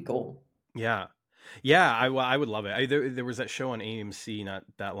 but it'd be cool. Yeah. Yeah, I would love it. There was that show on AMC not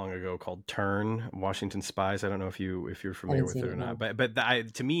that long ago called Turn, Washington Spies. I don't know if you're I familiar haven't with seen it it or not, now.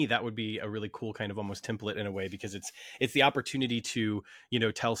 but to me that would be a really cool kind of almost template in a way because it's the opportunity to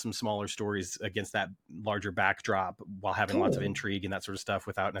tell some smaller stories against that larger backdrop while having lots of Totally. intrigue and that sort of stuff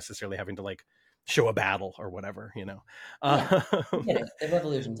without necessarily having to like show a battle or whatever. Yeah, I Um, get it. The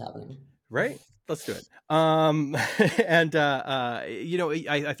revolution's happening. right. Let's do it. And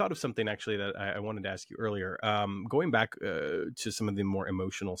I thought of something actually that I wanted to ask you earlier. Going back to some of the more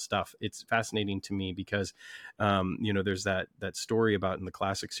emotional stuff, it's fascinating to me because, there's that story about in the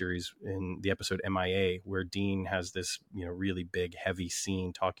classic series in the episode MIA where Dean has this really big heavy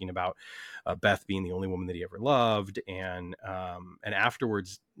scene talking about Beth being the only woman that he ever loved, and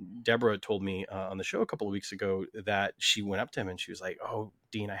afterwards, Deborah told me on the show a couple of weeks ago that she went up to him and she was like, "Oh,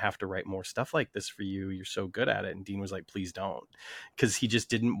 Dean, I have to write more stuff like this for you. You're so good at it." And Dean was like, "Please don't," because he just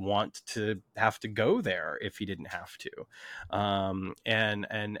didn't want to have to go there if he didn't have to.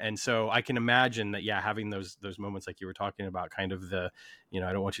 And so I can imagine that, yeah, having those moments like you were talking about, kind of the, I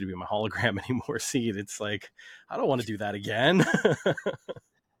don't want you to be my hologram anymore. See, it's like, I don't want to do that again.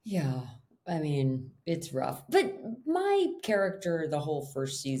 Yeah. I mean, it's rough. But my character the whole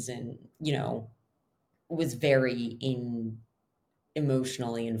first season, was very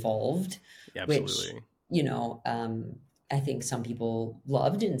emotionally involved, Yeah, which, absolutely. you know, um, I think some people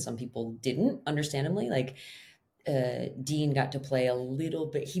loved and some people didn't, understandably. Like, Dean got to play a little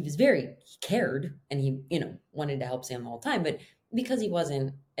bit. He cared and he, wanted to help Sam the whole time. But because he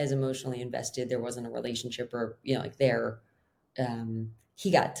wasn't as emotionally invested, there wasn't a relationship or, like there, he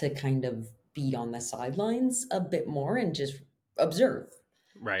got to kind of be on the sidelines a bit more and just observe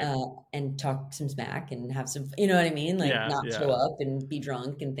Right. and talk some smack and have some, you know what I mean? Like Yeah. not show Yeah. up and be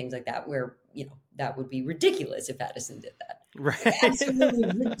drunk and things like that, where, that would be ridiculous if Addison did that. Right.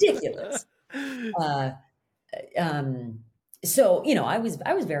 Absolutely ridiculous. Uh, um, so, I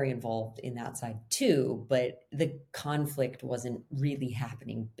was very involved in that side too, but the conflict wasn't really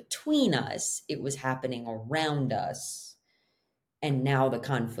happening between us. It was happening around us. And now the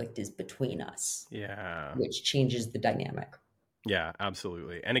conflict is between us, Yeah. which changes the dynamic. Yeah,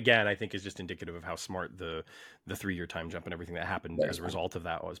 absolutely. And again, I think is just indicative of how smart the 3 year time jump and everything that happened Very as a smart. result of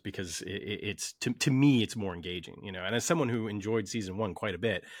that was, because it's to me it's more engaging, And as someone who enjoyed season one quite a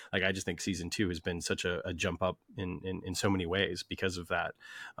bit, like I just think season two has been such a jump up in so many ways because of that,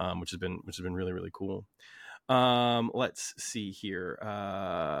 which has been really really cool. Let's see here.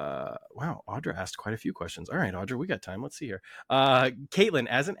 Wow, Audra asked quite a few questions. All right, Audra, we got time. Let's see here. Caitlin,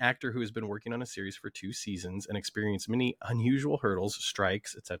 as an actor who has been working on a series for 2 seasons and experienced many unusual hurdles,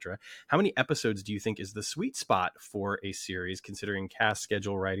 strikes, etc., how many episodes do you think is the sweet spot for a series, considering cast,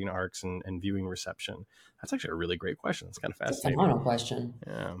 schedule, writing arcs, and viewing reception? That's actually a really great question. It's kind of It's a fascinating. phenomenal question.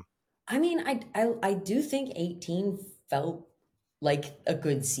 Yeah. I mean, I do think 18 felt like a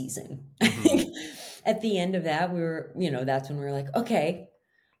good season. I Mm-hmm. think at the end of that, that's when we were like, okay,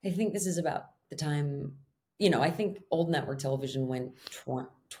 I think this is about the time, I think old network television went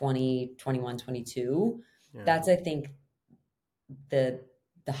 20, 21, 22. Yeah. That's, I think, the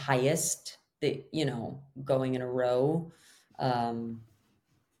highest that, going in a row. Um,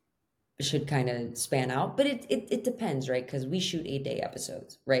 should kind of span out, but it depends, right? Because we shoot 8-day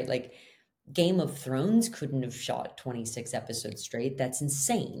episodes, right? Like Game of Thrones couldn't have shot 26 episodes straight. That's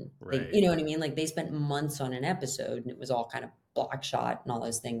insane. They, Right. you know what I mean? Like they spent months on an episode and it was all kind of block shot and all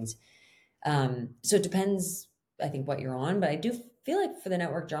those things. So it depends, I think, what you're on, but I do feel like for the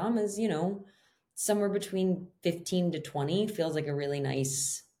network dramas, somewhere between 15 to 20 feels like a really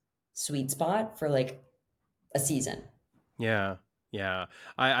nice sweet spot for like a season. Yeah. Yeah.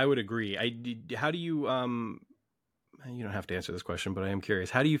 I would agree. How do you don't have to answer this question, but I am curious.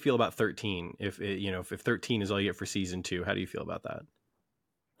 How do you feel about 13? If 13 is all you get for season two, how do you feel about that?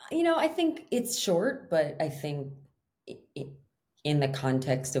 I think it's short, but I think I in the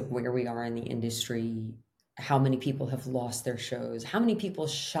context of where we are in the industry, how many people have lost their shows, how many people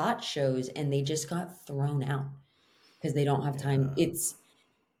shot shows and they just got thrown out because they don't have time. Yeah. It's,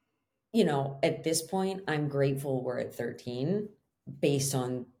 at this point, I'm grateful we're at 13 based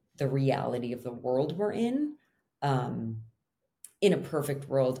on the reality of the world we're in. Um, in a perfect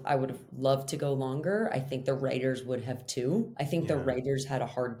world, I would have loved to go longer. I think the writers would have too. I think the Yeah. writers had a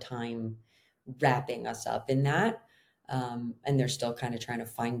hard time wrapping us up in that. And they're still kind of trying to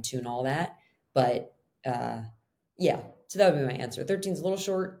fine tune all that. But uh, yeah, so that would be my answer. 13 is a little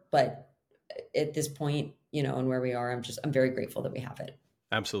short, but at this point, and where we are, I'm very grateful that we have it.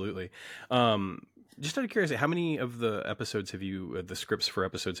 Absolutely. Just out of curiosity, how many of the episodes the scripts for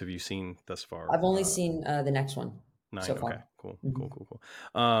episodes have you seen thus far? I've only seen the next one so 9. Okay. far. Cool. Cool. Mhm. Cool.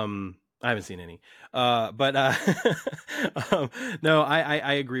 Cool. I haven't seen any. But no,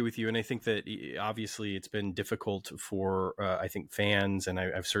 I agree with you, and I think that obviously it's been difficult for I think fans, and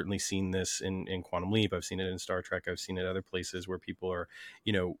I've certainly seen this in Quantum Leap. I've seen it in Star Trek. I've seen it other places where people are,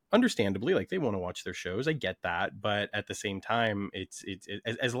 understandably, like they want to watch their shows. I get that, but at the same time,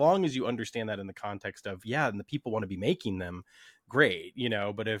 as long as you understand that in the context of, yeah, and the people want to be making them. great,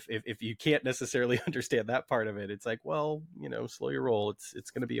 but if you can't necessarily understand that part of it, it's like, well, slow your roll. It's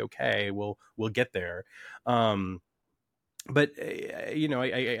going to be okay. We'll get there. But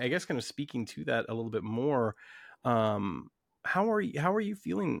I guess kind of speaking to that a little bit more, um how are you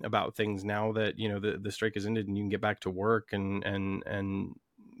feeling about things now that the strike has ended and you can get back to work, and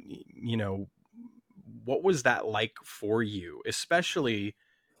what was that like for you, especially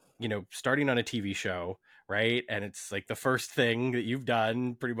starting on a TV show, right? And it's like the first thing that you've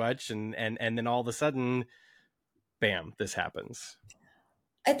done pretty much, and then all of a sudden, bam, this happens.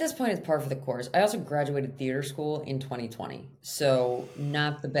 At this point, it's par for the course. I also graduated theater school in 2020, so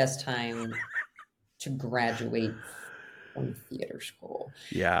not the best time to graduate from theater school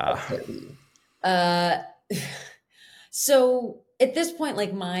at Yeah. 30. Uh, so at this point,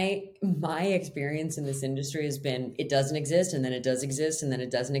 like my experience in this industry has been it doesn't exist, and then it does exist, and then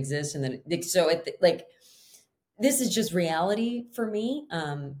it doesn't exist, and then like this is just reality for me.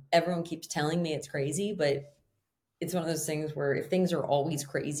 Everyone keeps telling me it's crazy, but it's one of those things where if things are always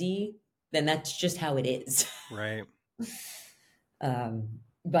crazy, then that's just how it is. Right.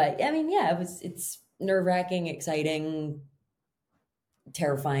 But I mean, yeah, it's nerve-wracking, exciting,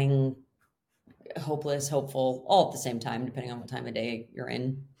 terrifying, hopeless, hopeful, all at the same time, depending on what time of day you're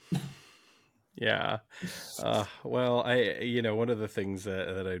in. Yeah. Well, one of the things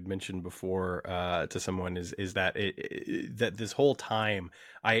that I'd mentioned before to someone is that that this whole time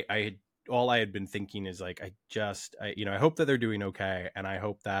I all I had been thinking is like, I hope that they're doing okay, and I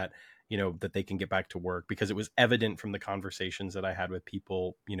hope that that they can get back to work, because it was evident from the conversations that I had with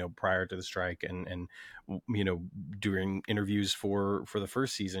people prior to the strike, and during interviews for the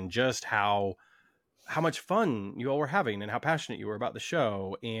first season, just how much fun you all were having and how passionate you were about the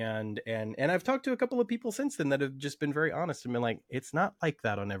show. And I've talked to a couple of people since then that have just been very honest and been like, it's not like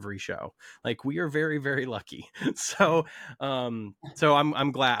that on every show. Like, we are very, very lucky. So I'm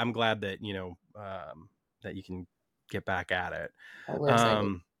glad that that you can get back at it. We're excited.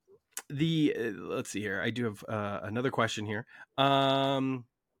 um the Let's see here, I do have another question here. um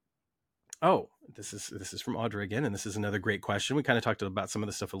Oh, this is from Audra again, and this is another great question. We kind of talked about some of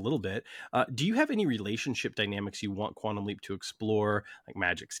the stuff a little bit. Do you have any relationship dynamics you want Quantum Leap to explore, like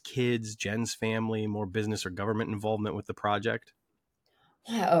Magic's kids, Jen's family, more business or government involvement with the project?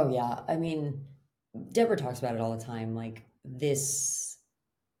 Yeah, oh yeah. I mean, Deborah talks about it all the time. Like this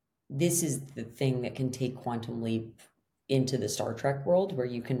is the thing that can take Quantum Leap into the Star Trek world where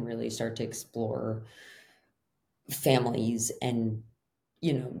you can really start to explore families and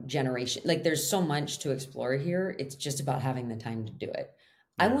generation. Like there's so much to explore here. It's just about having the time to do it.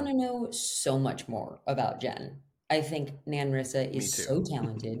 I Yeah, want to know so much more about Jen. I think Nan Marissa me is too. so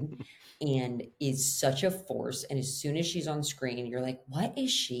talented and is such a force. And as soon as she's on screen, you're like, what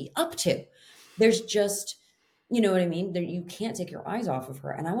is she up to? There's just, you know what I mean? There, you can't take your eyes off of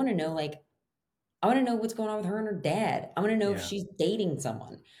her. And I want to know, like, I want to know what's going on with her and her dad. I want to know if Yeah. she's dating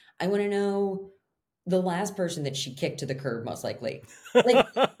someone. I want to know the last person that she kicked to the curb, most likely. Like,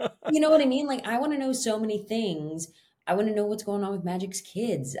 you know what I mean? Like, I want to know so many things. I want to know what's going on with Magic's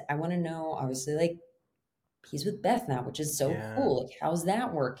kids. I want to know, obviously, like, he's with Beth now, which is so Yeah. cool. Like, how's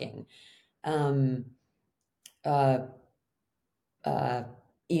that working? Um, uh, uh,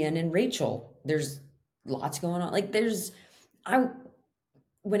 Ian and Rachel, there's lots going on. Like, I,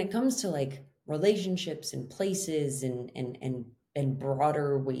 when it comes to like relationships and places and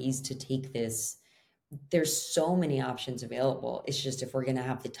broader ways to take this, there's so many options available. It's just if we're going to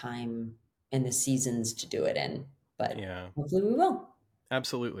have the time and the seasons to do it in, but Yeah, hopefully we will.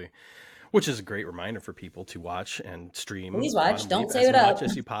 absolutely. Which is a great reminder for people to watch and stream Please watch. Quantum Don't Leap save as it up. much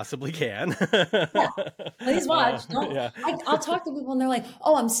as you possibly can. Yeah, please watch. Don't. Yeah. I'll talk to people and they're like,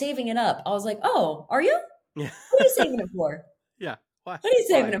 "Oh, I'm saving it up." I was like, "Oh, are you? Yeah. What are you saving it for? Yeah. Why? What are you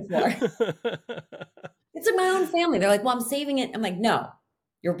saving Why? it for?" It's in my own family. They're like, "Well, I'm saving it." I'm like, "No,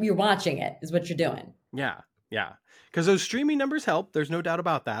 you're watching it. Is what you're doing." Yeah. Yeah. Because those streaming numbers help. There's no doubt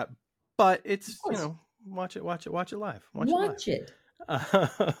about that. But Of it's, course, watch it live. Watch it live. watch it.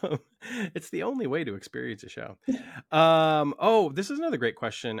 Um, it's the only way to experience a show. Oh, this is another great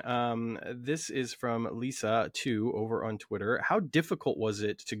question. This is from Lisa 2 over on Twitter. How difficult was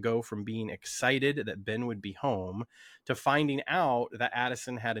it to go from being excited that Ben would be home to finding out that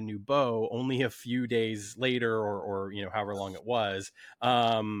Addison had a new beau only a few days later, or however long it was,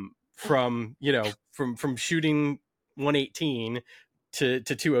 from shooting 118 to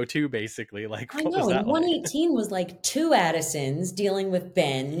 202, basically? Like, I what was know. And that like? 118 was like two Addisons dealing with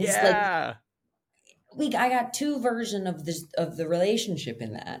Ben's. Like Yeah. I got two version of this of the relationship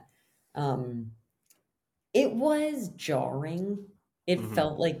in that. Um, it was jarring. It Hmm.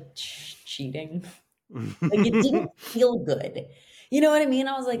 felt like cheating. Like, it didn't feel good. You know what I mean?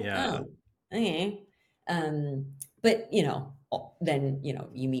 I was like, Yeah. "Oh, okay." But, then,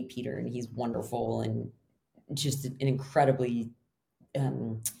 you meet Peter and he's wonderful and just an incredibly,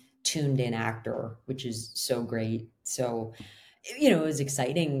 um, tuned in actor, which is so great. So, it was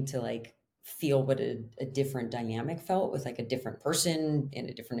exciting to, like, feel what a different dynamic felt with, like, a different person in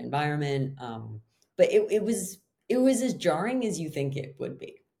a different environment, but it was as jarring as you think it would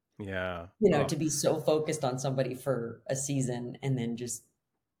be, Yeah. to Oh. be so focused on somebody for a season and then just,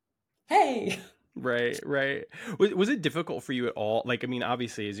 "Hey." Right, right. Was it difficult for you at all? Like, I mean,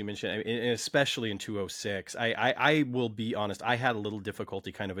 obviously, as you mentioned, and especially in 206, I will be honest, I had a little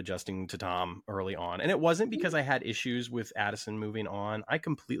difficulty kind of adjusting to Tom early on. And it wasn't because I had issues with Addison moving on. I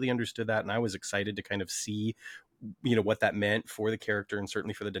completely understood that. And I was excited to kind of see, what that meant for the character and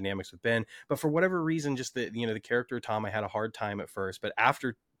certainly for the dynamics with Ben. But for whatever reason, just the character of Tom, I had a hard time at first. But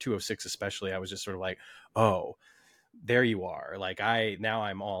after 206, especially, I was just sort of like, oh, there you are. Like, now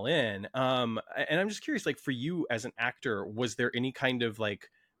I'm all in. And I'm just curious, like, for you as an actor, was there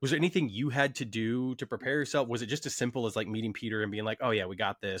anything you had to do to prepare yourself? Was it just as simple as like meeting Peter and being like, oh yeah, we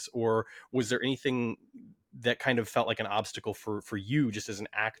got this? Or was there anything that kind of felt like an obstacle for you just as an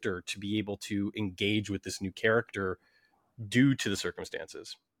actor to be able to engage with this new character due to the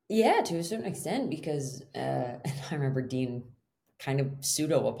circumstances? Yeah, to a certain extent, because, I remember Dean kind of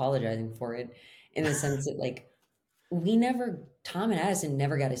pseudo apologizing for it in the sense that, like, Tom and Addison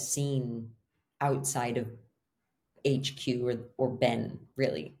never got a scene outside of HQ or Ben,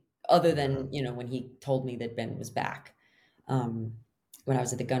 really, other Yeah. than, when he told me that Ben was back, um, when I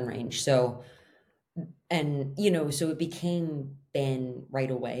was at the gun range. So, and, so it became Ben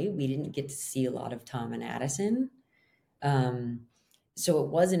right away. We didn't get to see a lot of Tom and Addison. Um, so it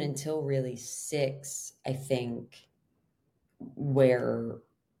wasn't until really 6, I think, where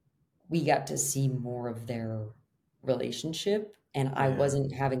we got to see more of their relationship, and I Yeah.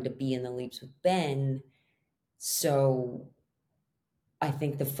 wasn't having to be in the leaps with Ben, so I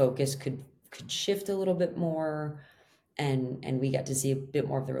think the focus could shift a little bit more, and we got to see a bit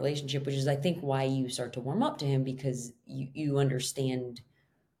more of the relationship, which is, I think, why you start to warm up to him because you understand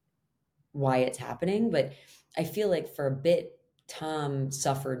why it's happening. But I feel like for a bit, Tom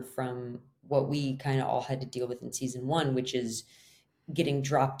suffered from what we kind of all had to deal with in season 1, which is getting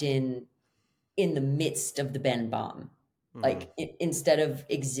dropped in the midst of the Ben bomb, Hmm. like, instead of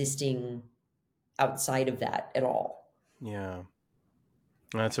existing outside of that at all. Yeah.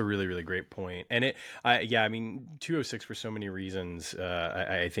 That's a really, really great point. And yeah, I mean, 206 for so many reasons,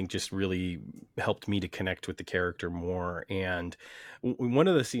 I think just really helped me to connect with the character more. And one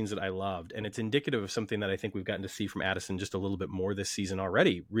of the scenes that I loved, and it's indicative of something that I think we've gotten to see from Addison just a little bit more this season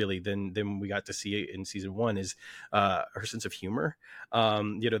already, really, than we got to see in season 1, is her sense of humor.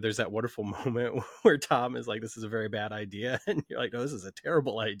 There's that wonderful moment where Tom is like, "This is a very bad idea," and you're like, "No, this is a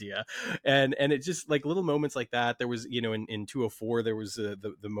terrible idea." And it's just like little moments like that. There was, in 204, there was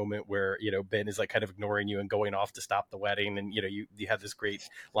the moment where, Ben is like kind of ignoring you and going off to stop the wedding. And, you have this great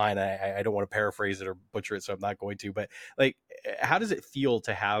line. I don't want to paraphrase it or butcher it, so I'm not going to, but like, how does it feel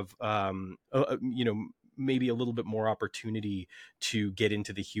to have, maybe a little bit more opportunity to get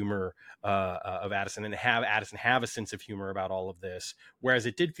into the humor of Addison and have Addison have a sense of humor about all of this? Whereas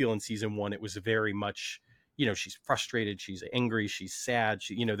it did feel in season 1, it was very much, she's frustrated, she's angry, she's sad,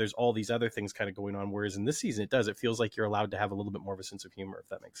 there's all these other things kind of going on. Whereas in this season, it feels like you're allowed to have a little bit more of a sense of humor, if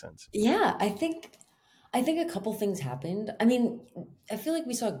that makes sense. Yeah, I think a couple things happened. I mean, I feel like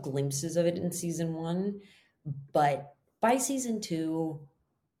we saw glimpses of it in season 1, but by season 2,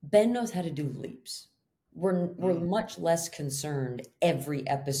 Ben knows how to do leaps. We're Mm. much less concerned every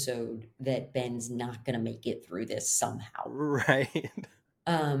episode that Ben's not gonna make it through this somehow. Right.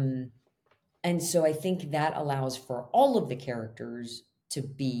 Um, and so I think that allows for all of the characters to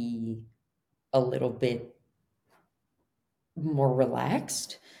be a little bit more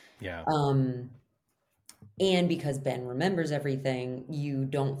relaxed. Yeah. Um, and because Ben remembers everything, you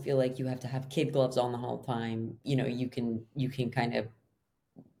don't feel like you have to have kid gloves on the whole time. You can kind of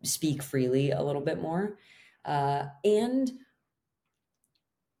speak freely a little bit more. And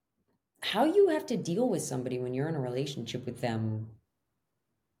how you have to deal with somebody when you're in a relationship with them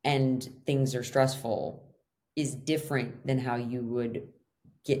and things are stressful is different than how you would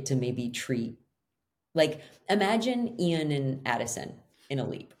get to maybe treat, like, imagine Ian and Addison in a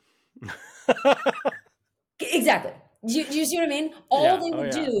leap. Exactly. Do you see what I mean? All Yeah. they Oh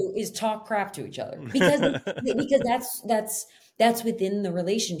would yeah. do is talk crap to each other because that's within the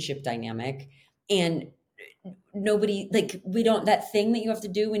relationship dynamic, and nobody, like, we don't, that thing that you have to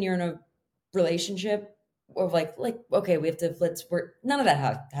do when you're in a relationship of, like, okay, we have to, let's, we're, none of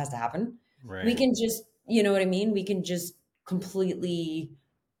that has to happen. We Right. can just, you know what I mean? We can just completely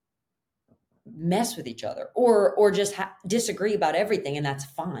mess with each other or just disagree about everything, and that's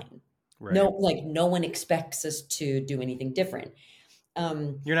fine. No, Right. like no one expects us to do anything different.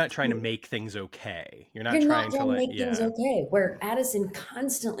 Um, You're not trying to make things okay. You're not you're not trying to trying to like, make things yeah, okay. Where Addison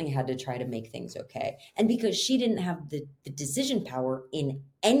constantly had to try to make things okay, and because she didn't have the decision power in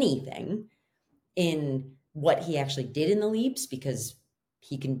anything, in what he actually did in the leaps, because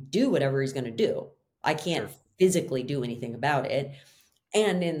he can do whatever he's going to do. I can't sure. physically do anything about it.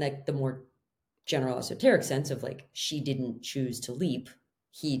 And in like the more general esoteric sense of like she didn't choose to leap,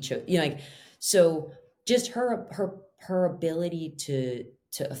 he chose, you know, like, so just her ability to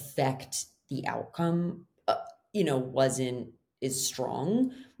affect the outcome, you know, wasn't is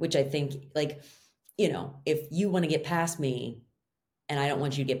strong, which I think, like, you know, if you want to get past me and I don't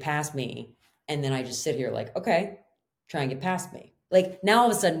want you to get past me, and then I just sit here like, okay, try and get past me, like now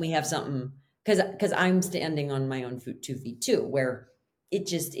all of a sudden we have something, because I'm standing on my own 2 feet too, where it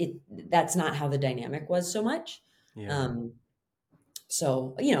just it that's not how the dynamic was so much. Yeah. um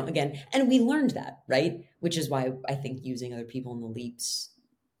so, you know, again, and we learned that, right, which is why I think using other people in the leaps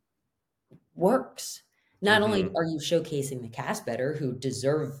works. Not only Mm-hmm. are you showcasing the cast better, who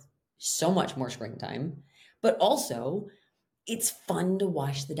deserve so much more screen time, but also it's fun to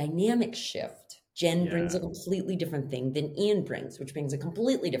watch the dynamic shift. Jen brings a Yeah. completely different thing than Ian brings, which brings a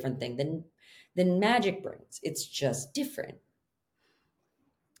completely different thing than Magic brings. It's just different.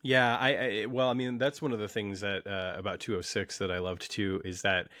 Yeah, well, I mean, that's one of the things that about 206 that I loved too is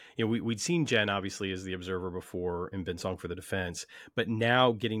that we'd seen Jen obviously as the observer before in Ben Song for the Defense, but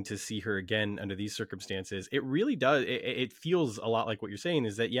now getting to see her again under these circumstances, it really does. It feels a lot like what you're saying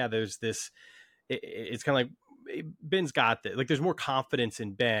is that there's this. It's kind of like Ben's got this. Like there's more confidence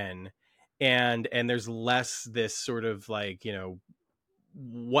in Ben, and there's less this sort of like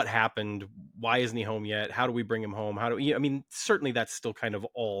what happened, why isn't he home yet, how do we bring him home, how do we, I mean, certainly that's still kind of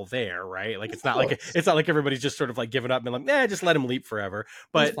all there, right? Like Of course. it's not like everybody's just sort of like giving up and like, just let him leap forever, He's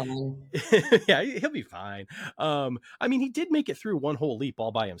but fine. yeah, he'll be fine. I mean, he did make it through one whole leap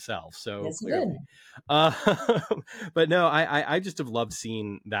all by himself, so Yes, he did. clearly. um, but no, I just have loved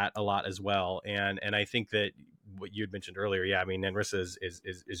seeing that a lot as well, and I think that what you had mentioned earlier, yeah, I mean, Narissa is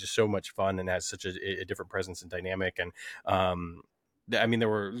just so much fun and has such a different presence and dynamic, and I mean, there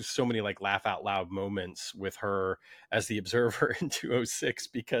were so many like laugh out loud moments with her as the observer in 206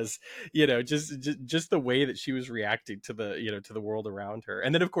 because just the way that she was reacting to the to the world around her.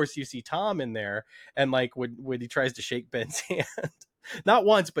 And then of course you see Tom in there, and like when he tries to shake Ben's hand, not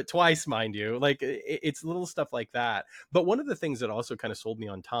once but twice, mind you, like it's little stuff like that. But one of the things that also kind of sold me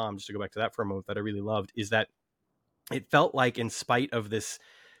on Tom, just to go back to that for a moment, that I really loved is that it felt like, in spite of this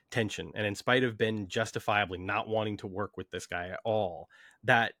tension and in spite of Ben justifiably not wanting to work with this guy at all,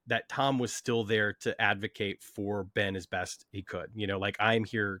 that Tom was still there to advocate for Ben as best he could. Like, I'm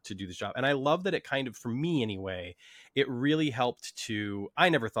here to do this job. And I love that it kind of, for me anyway, it really helped to, I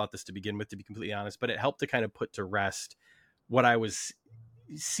never thought this to begin with, to be completely honest, but it helped to kind of put to rest what I was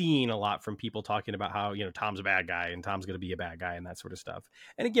seeing a lot from people talking about how Tom's a bad guy and Tom's going to be a bad guy and that sort of stuff.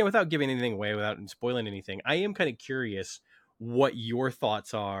 And again, without giving anything away, without spoiling anything, I am kind of curious what your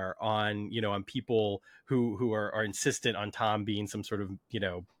thoughts are on on people who are insistent on Tom being some sort of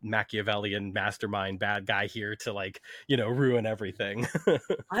Machiavellian mastermind bad guy here to like ruin everything.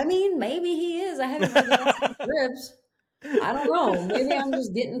 I mean, maybe he is. I haven't read the rest of the scripts. I don't know. Maybe I'm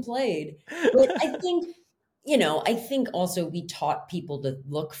just getting played. But I think, you know, I think also we taught people to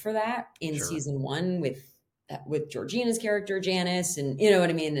look for that in Sure. season one with Georgina's character Janice, and you know what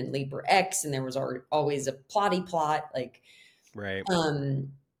I mean, and Leaper X, and there was always a plotty plot, like, Right.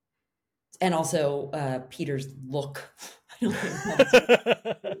 um, and also Peter's look. I don't think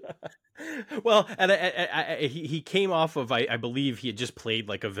that was. Well, and he came off of, I believe he had just played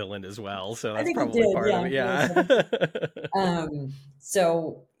like a villain as well, so I that's think he probably did. part of Yeah, it. there was Yeah. some.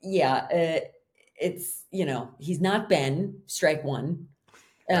 So yeah, it's, you know, he's not Ben, strike one.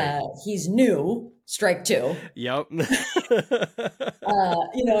 Right. He's new, strike two. Yep. You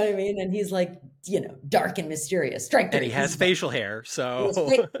know what I mean? And he's like, you know, dark and mysterious. Strike And three. he has He's Ben. facial hair, He was so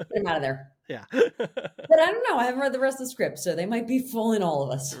fake. Get him out of there. yeah. But I don't know. I haven't read the rest of the script, so they might be fooling all of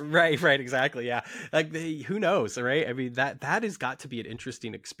us. Right, exactly. Yeah. Like, who knows, right? I mean, that has got to be an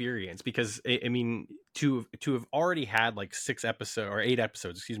interesting experience because I mean, to have already had like 6 episodes or 8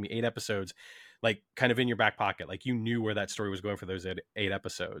 episodes, excuse me, 8 episodes, like kind of in your back pocket, like you knew where that story was going for those eight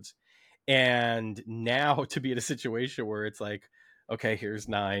episodes. And now to be in a situation where it's like, okay, here's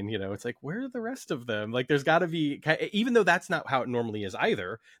 9, it's like, where are the rest of them? Like, there's got to be, even though that's not how it normally is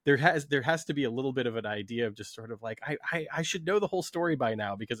either, there has to be a little bit of an idea of just sort of like, I should know the whole story by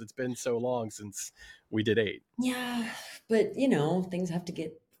now because it's been so long since we did 8. Yeah, but things have to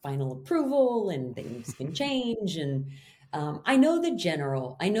get final approval and things can change. And I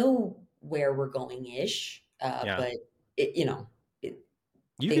know where we're going ish, Yeah. but it,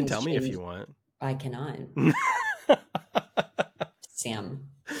 You can things tell me if change. you want. I cannot, Sam.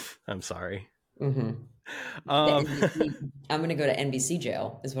 I'm sorry. hmm The Um, NBC, I'm going to go to NBC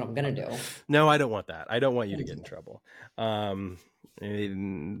jail, is what I'm going to do. no, I don't want that. I don't want you to Thank get in you. trouble.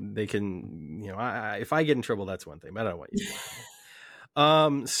 They can, if I get in trouble, that's one thing, but I don't want you to get in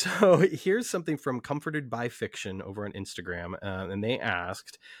trouble. So here's something from Comforted by Fiction over on Instagram, and they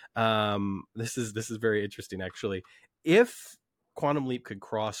asked, this is very interesting actually. If Quantum Leap could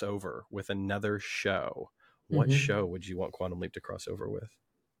cross over with another show, what hmm show would you want Quantum Leap to cross over with?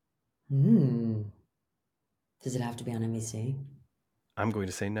 Hmm. Does it have to be on NBC? I'm going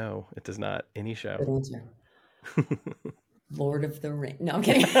to say no. It does not. Any Good show. answer. Lord of the Ring. No, I'm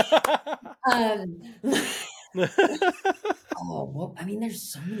kidding. Um, oh, well, I mean,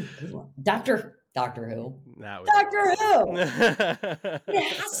 there's so many good ones. Doctor Who. That would be Doctor Who. awesome.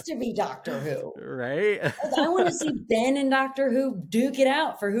 It has to be Doctor Who. Right? Like, I want to see Ben and Doctor Who duke it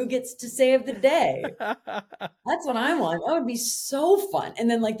out for who gets to save the day. That's what I want. That would be so fun. And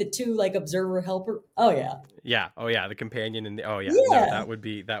then like the two like observer helper. Oh yeah. Yeah. Oh yeah. The companion and oh yeah. No, Yeah. that would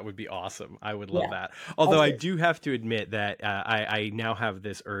be awesome. I would love Yeah. that. Although I Okay. do have to admit that I now have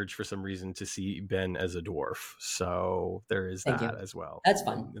this urge for some reason to see Ben as a dwarf. So there is Thank that you. as well That's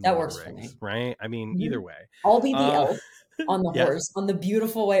fun. in That Lord of the works for Rings, me. right? I mean, either Mhm. way. I'll be the Uh, elf on the yeah. horse, on the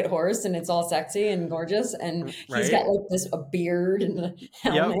beautiful white horse, and it's all sexy and gorgeous. And he's got Right. like this a beard and a Yep.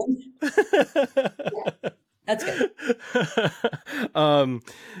 helmet. Yeah, that's good. um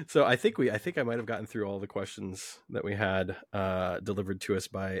so I think I might have gotten through all the questions that we had delivered to us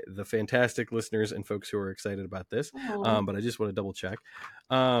by the fantastic listeners and folks who are excited about this. Oh, But I just want to double check.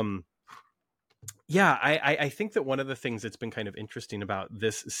 um yeah, I think that one of the things that's been kind of interesting about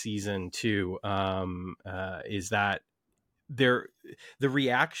this season too, is that there the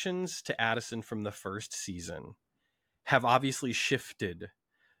reactions to Addison from the first season have obviously shifted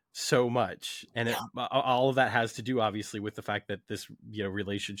so much, and all of that has to do obviously with the fact that this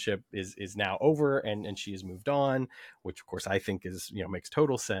relationship is now over, and she has moved on, which of course I think is makes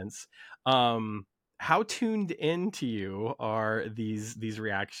total sense. How tuned into you are these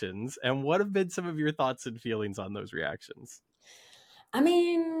reactions, and what have been some of your thoughts and feelings on those reactions? I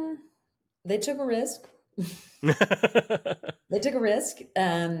mean, they took a risk. They took a risk.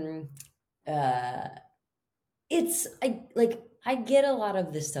 Uh, I get a lot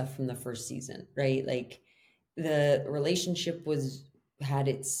of this stuff from the first season, right? Like the relationship had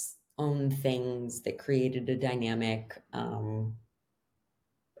its own things that created a dynamic. And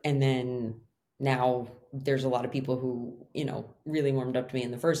then now there's a lot of people who, really warmed up to me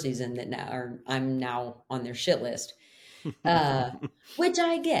in the first season that I'm now on their shit list. Uh, which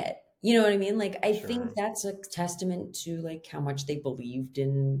I get. You know what I mean? Like I think Sure. that's a testament to like how much they believed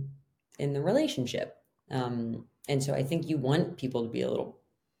in the relationship. And so I think you want people to be a little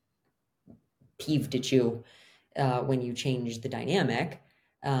peeved at you when you change the dynamic.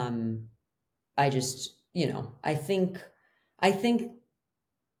 Um, I just, I think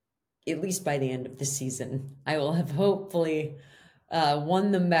at least by the end of the season, I will have hopefully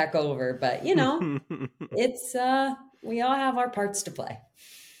won them back over. But it's we all have our parts to play.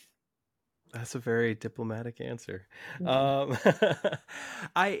 That's a very diplomatic answer. Thank you. Um,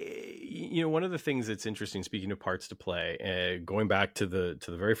 one of the things that's interesting, speaking of parts to play, going back to the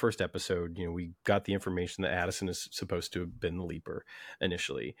very first episode, we got the information that Addison is supposed to have been the Leaper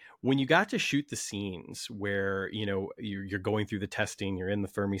initially. When you got to shoot the scenes where you're going through the testing, you're in the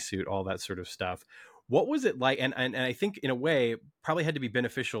Fermi suit, all that sort of stuff. What was it like? And I think in a way, it probably had to be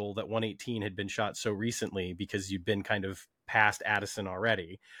beneficial that 118 had been shot so recently because you'd been kind of past Addison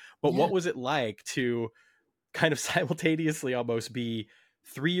already. But Yeah. what was it like to kind of simultaneously almost be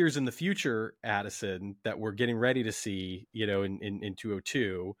 3 years in the future Addison that we're getting ready to see, in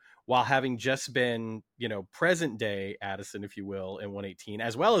 202, while having just been, present day Addison, if you will, in 118,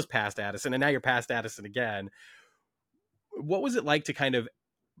 as well as past Addison, and now you're past Addison again. What was it like to kind of,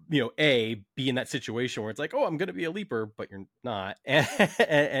 be in that situation where it's like, oh, I'm going to be a Leaper, but you're not, and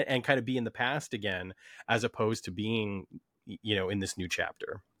kind of be in the past again, as opposed to being, in this new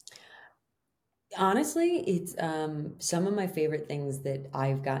chapter? Honestly, it's some of my favorite things that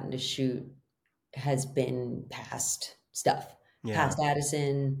I've gotten to shoot has been past stuff, Yeah. past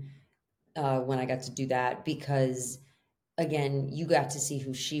Addison, when I got to do that because again, you got to see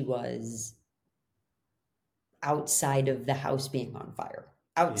who she was outside of the house being on fire,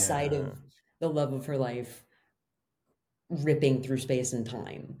 outside of Yeah. the love of her life ripping through space and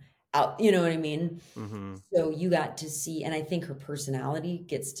time. Out, you know what I mean? Hmm. So you got to see, and I think her personality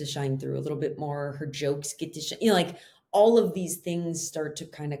gets to shine through a little bit more. Her jokes get to shine, like all of these things start to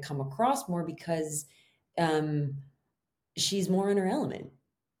kind of come across more because um, she's more in her element.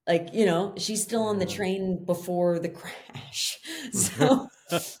 Like, she's still on the Yeah. train before the crash. So,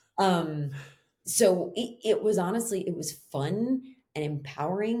 um, it was honestly, it was fun and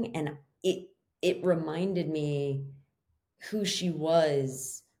empowering, and it reminded me who she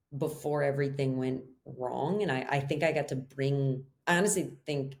was before everything went wrong. And I think I got to I honestly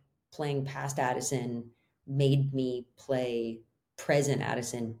think playing past Addison made me play present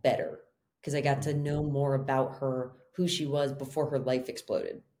Addison better because I got to know more about her, who she was before her life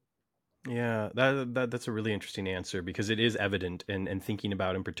exploded. Yeah, that's a really interesting answer because it is evident, and thinking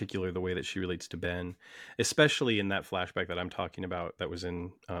about in particular the way that she relates to Ben, especially in that flashback that I'm talking about that was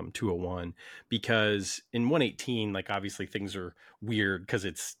in 201, because in 118, like obviously things are weird because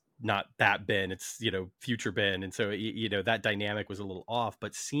it's not that Ben, it's future Ben, and so that dynamic was a little off.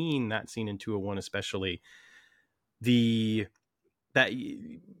 But seeing that scene in 201, especially the that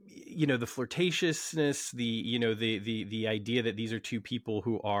the flirtatiousness, the idea that these are two people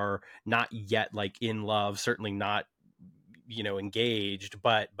who are not yet like in love, certainly not engaged,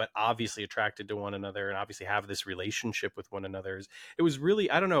 but obviously attracted to one another and obviously have this relationship with one another. It was really,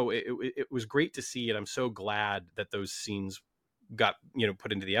 I don't know, it was great to see, and I'm so glad that those scenes got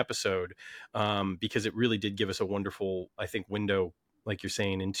put into the episode, because it really did give us a wonderful, I think, window, like you're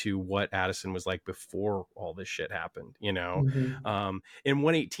saying, into what Addison was like before all this shit happened. Mhm. In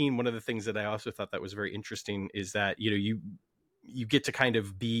 118, one of the things that I also thought that was very interesting is that you get to kind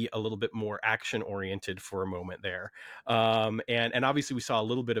of be a little bit more action oriented for a moment there, and obviously we saw a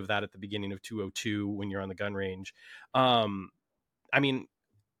little bit of that at the beginning of 202 when you're on the gun range. I mean,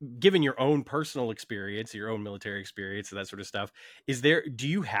 given your own personal experience, your own military experience, and that sort of stuff, do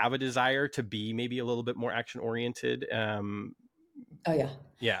you have a desire to be maybe a little bit more action oriented? Oh yeah.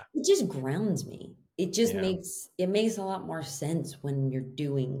 Yeah. It just grounds me. It just Yeah. makes a lot more sense when you're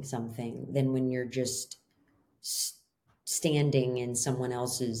doing something than when you're just s- standing and someone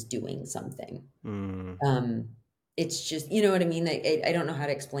else is doing something. Mm, Um, it's just, you know what I mean? I don't know how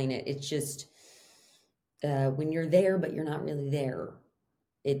to explain it. It's just when you're there, but you're not really there.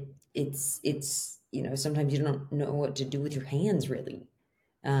 It's sometimes you don't know what to do with your hands really.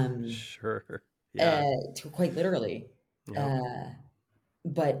 Um, sure. Yeah. quite literally. Yep. Uh,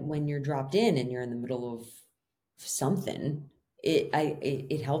 but when you're dropped in and you're in the middle of something,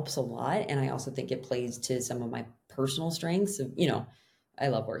 it helps a lot, and I also think it plays to some of my personal strengths of, I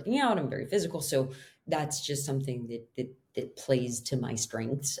love working out, I'm very physical, so that's just something that plays to my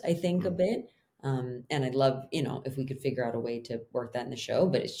strengths, I think, a Mm, bit. And I'd love, if we could figure out a way to work that in the show,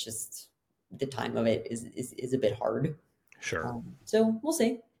 but it's just the time of it is a bit hard. sure. So we'll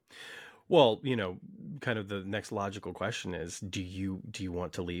see. Well, kind of the next logical question is, do you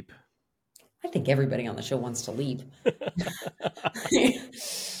want to leap? I think everybody on the show wants to leap.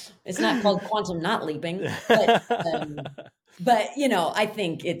 It's not called quantum not leaping, but I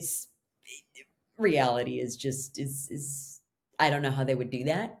think it's reality is just is I don't know how they would do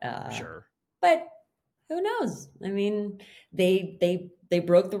that, Sure. but who knows? I mean, they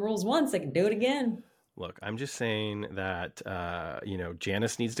broke the rules once, they can do it again. Look, I'm just saying that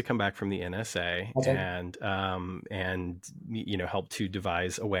Janice needs to come back from the NSA That's right. and help to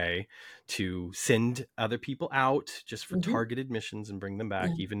devise a way to send other people out just for Mhm. targeted missions and bring them back,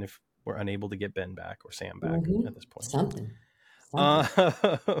 Yeah. even if we're unable to get Ben back or Sam back at Mhm. this point. Something.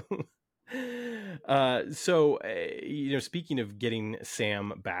 Something. Uh, so speaking of getting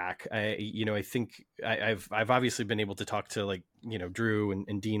Sam back, I think I've obviously been able to talk to, like, Drew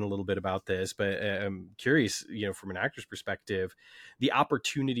and Dean a little bit about this, but I'm curious, from an actor's perspective, the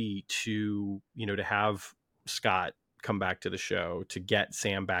opportunity to have Scott come back to the show, to get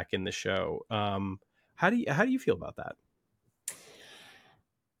Sam back in the show. How do you feel about that?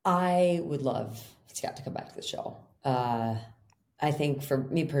 I would love Scott to come back to the show. I think for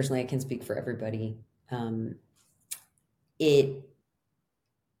me personally, I can speak for everybody. It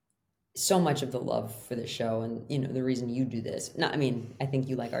so much of the love for the show, and the reason you do this, not, I mean, I think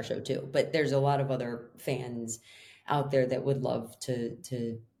you like our show too, but there's a lot of other fans out there that would love to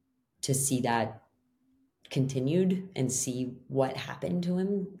see that continued and see what happened to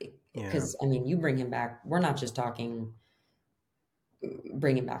him, Yeah. because I mean, you bring him back, we're not just talking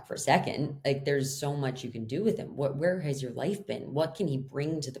bring him back for a second. Like, there's so much you can do with him. Where has your life been? What can he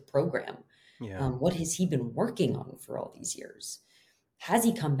bring to the program? Yeah. What has he been working on for all these years? Has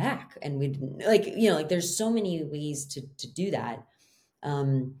he come back? And we didn't, like, you know, like there's so many ways to do that.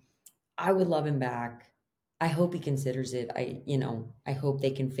 Um, I would love him back. I hope he considers it. I hope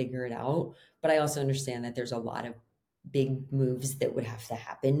they can figure it out. But I also understand that there's a lot of big moves that would have to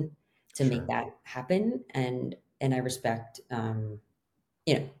happen to make Sure. that happen. And I respect, I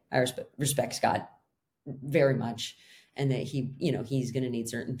respect Scott very much, and that he's going to need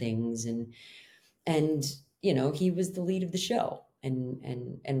certain things, and he was the lead of the show,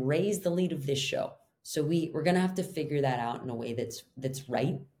 and Ray's the lead of this show. So we're going to have to figure that out in a way that's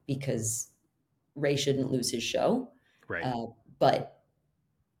right, because Ray shouldn't lose his show. Right. Uh, but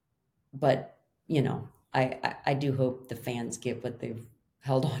but I do hope the fans get what they've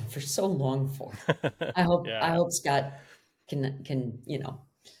held on for so long for. I Yeah. hope Scott can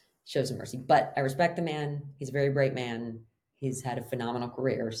show some mercy. But I respect the man. He's a very bright man. He's had a phenomenal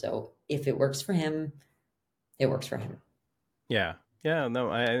career. So if it works for him, it works for him. Yeah. Yeah, no,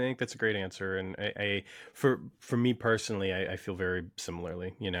 I think that's a great answer, and for me personally, I feel very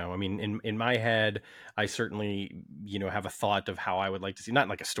similarly. I mean, in my head, I certainly have a thought of how I would like to see, not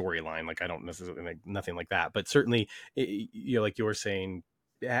like a storyline, like I don't necessarily like nothing like that, but certainly, like you were saying,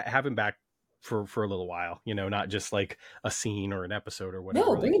 have him back for a little while, not just like a scene or an episode or No,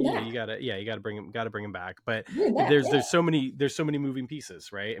 whatever. bring Like him you back. gotta, yeah, you gotta bring him back. But Bring him back. there's Yeah. so many moving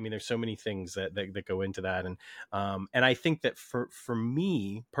pieces, right? I mean, there's so many things that go into that, and I think that for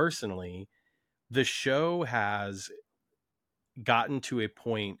me personally, the show has gotten to a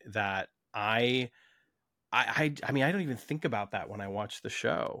point that I mean, I don't even think about that when I watch the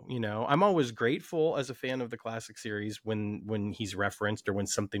show. I'm always grateful as a fan of the classic series when he's referenced, or when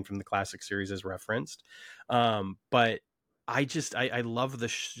something from the classic series is referenced. But I love the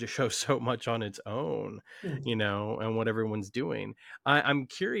show so much on its own, Thank you. and what everyone's doing. I'm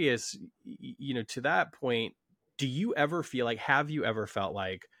curious, to that point, do you ever feel like, have you ever felt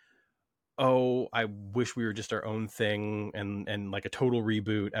like, oh, I wish we were just our own thing, and like a total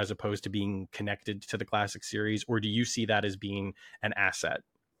reboot, as opposed to being connected to the classic series? Or do you see that as being an asset?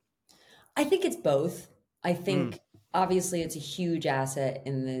 I think it's both. I Mm, think obviously it's a huge asset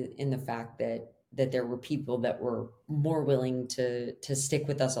in the fact that there were people that were more willing to stick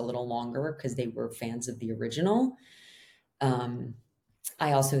with us a little longer because they were fans of the original. Um,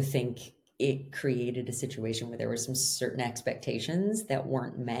 I also think it created a situation where there were some certain expectations that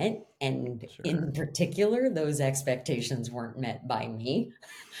weren't met. And sure. in particular, those expectations weren't met by me.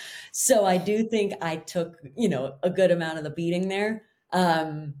 So I do think I took, a good amount of the beating there.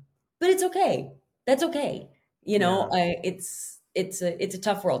 But it's okay. That's okay. Yeah. It's a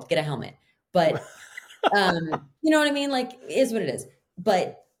tough world. Get a helmet. But you know what I mean? Like, it is what it is.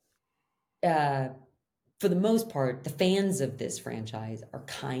 But uh for the most part, the fans of this franchise are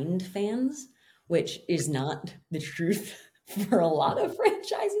kind fans, which is not the truth for a lot of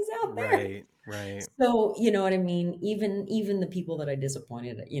franchises out there. Right. Right. So, you know what I mean? Even the people that I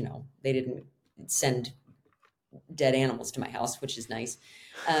disappointed, they didn't send dead animals to my house, which is nice.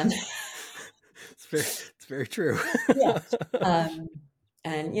 Um, It's very true. yeah. Um,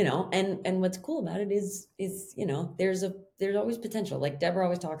 and and what's cool about it is there's always potential. Like Deborah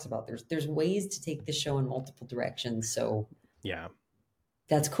always talks about, there's ways to take the show in multiple directions. So Yeah.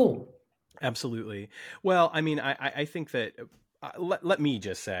 that's cool. Absolutely. Well, I mean, I think that, let me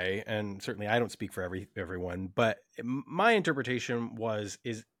just say, and certainly I don't speak for everyone, but my interpretation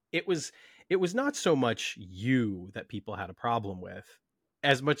it was it was not so much you that people had a problem with,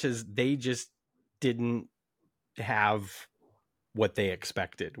 as much as they just didn't have what they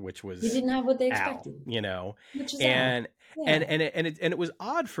expected, which They was didn't have what they Al, expected, which is Al. and Yeah. it was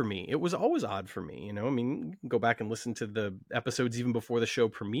odd for me. It was always odd for me. I mean, you can go back and listen to the episodes even before the show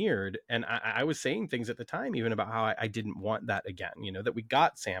premiered, and I was saying things at the time even about how I didn't want that again. That we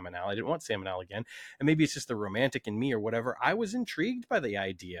got Sam and Al. I didn't want Sam and Al again, and maybe it's just the romantic in me or whatever. I was intrigued by the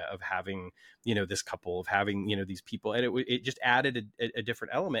idea of having this couple, of having these people, and it just added a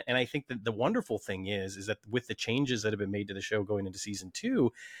different element. And I think that the wonderful thing is that with the changes that have been made to the show going into season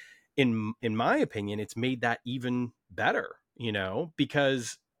 2, in my opinion, it's made that even better,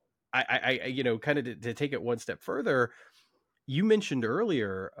 because I kind of to take it one step further, you mentioned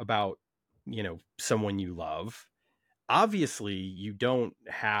earlier about, someone you love. Obviously, you don't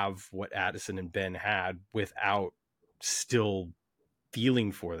have what Addison and Ben had without still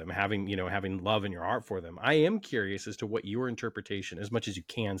feeling for them, having love in your heart for them. I am curious as to what your interpretation, as much as you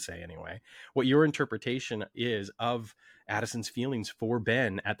can say anyway, what your interpretation is of Addison's feelings for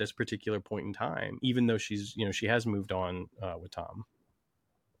Ben at this particular point in time, even though she has moved on with Tom.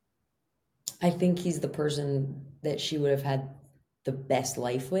 I think he's the person that she would have had the best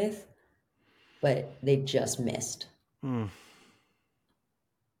life with. but they just missed. Hmm.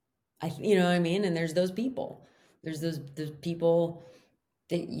 You know what I mean? And there's those people. There's those people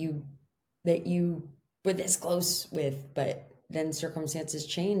that you were this close with, but then circumstances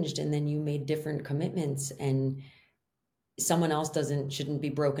changed and then you made different commitments, and someone else doesn't shouldn't be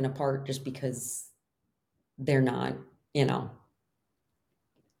broken apart just because they're not, you know,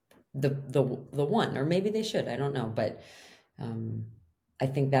 the one, or maybe they should, I don't know, but um I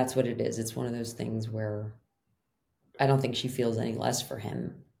think that's what it is. It's one of those things where I don't think she feels any less for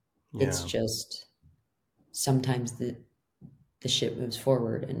him. It's Yeah. just sometimes the ship moves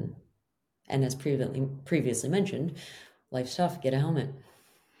forward, and as previously mentioned, life's tough. Get a helmet.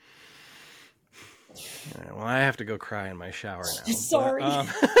 All right, well, I have to go cry in my shower now, but Sorry. Sorry,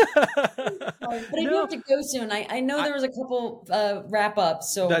 but I do no, have to go soon. I know I, there was a couple wrap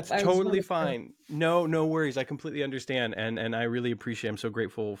ups, so that's I just want totally to make sure. fine. No worries. I completely understand, and I really appreciate. I'm so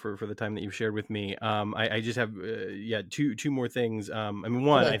grateful for the time that you've shared with me. I just have yeah, two more things. I mean,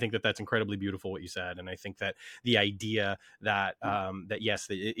 one, I Okay. think that that's incredibly beautiful what you said, and I think that the idea that that yes,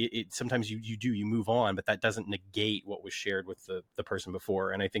 that it sometimes you move on, but that doesn't negate what was shared with the person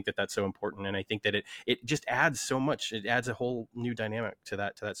before, and I think that that's so important, and I think that it just adds so much. It adds a whole new dynamic to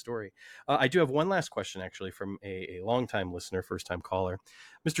that story. I do have one last question actually from a longtime listener, first time caller.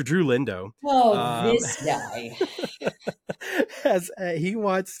 Mr. Drew Lindo, Oh, um, this guy. has he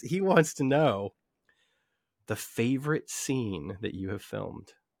wants to know the favorite scene that you have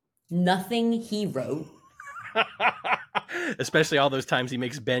filmed, Nothing he wrote. especially all those times he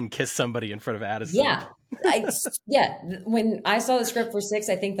makes Ben kiss somebody in front of Addison. Yeah. Yeah. When I saw the script for six,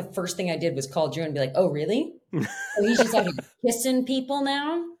 I think the first thing I did was call Drew and be like, "Oh, really? So he's just out here kissing people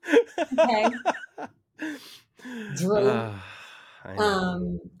now?" Okay. Drew. uh, I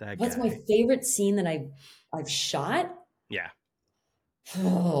know that What's my guy. favorite scene that I've shot? Yeah.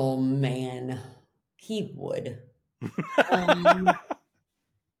 Oh man, he would. Um,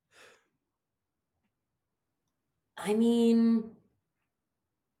 I mean,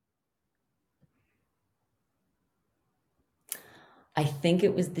 I think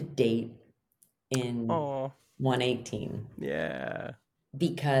it was the date in Oh 118, yeah.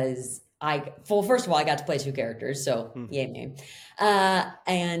 because well, first of all, I got to play two characters, so Hmm. yay me.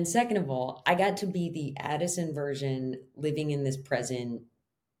 And second of all, I got to be the Addison version, living in this present,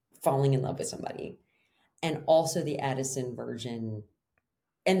 falling in love with somebody, and also the Addison version.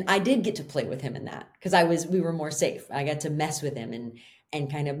 And I did get to play with him in that because we were more safe. I got to mess with him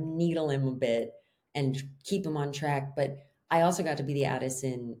and kind of needle him a bit and keep him on track. But I also got to be the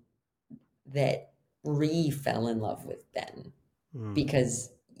Addison that fell in love with Ben, Hmm.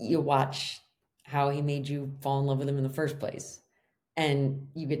 because you watch how he made you fall in love with him in the first place. And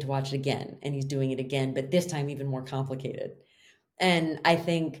you get to watch it again, and he's doing it again, but this time even more complicated. And I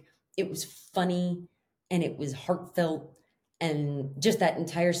think it was funny and it was heartfelt, and just that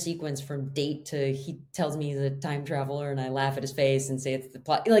entire sequence from date to he tells me he's a time traveler and I laugh at his face and say it's the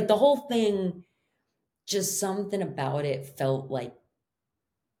plot. Like the whole thing, just something about it felt like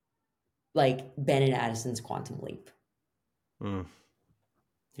Ben and Addison's Quantum Leap. Hmm.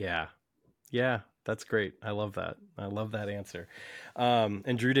 Yeah. Yeah, that's great. I love that. I love that answer.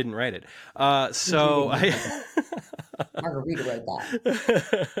 And Drew didn't write it. Drew So didn't write I that. Margarita wrote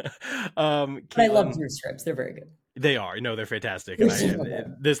that. But I love Caitlin, Drew's scripts. They're very good. they are. No, they're fantastic. They're And I super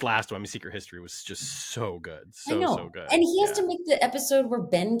good. this last one, Secret History, was just so good. I So know. good. And he has Yeah. to make the episode where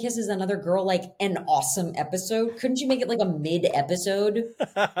Ben kisses another girl like an awesome episode. Couldn't you make it like a mid episode?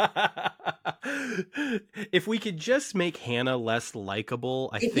 If we could just make Hannah less likable,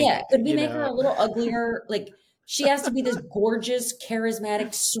 I Yeah, think, could we make her a little uglier? Like, she has to be this gorgeous,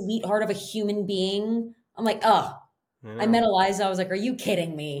 charismatic sweetheart of a human being. I'm like, oh, you I know. met Eliza. I was like, are you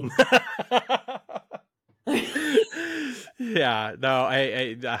kidding me? Yeah, no,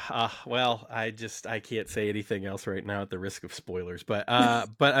 well, I can't say anything else right now at the risk of spoilers, but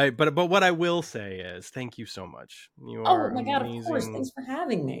what I will say is thank you so much. You Oh are my God, of course. amazing. Thanks for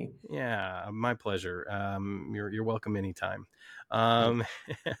having me. Yeah, my pleasure. You're welcome anytime. Thank Um,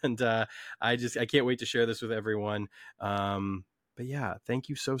 and I can't wait to share this with everyone. But yeah, thank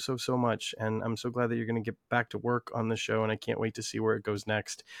you so much, and I'm so glad that you're going to get back to work on the show, and I can't wait to see where it goes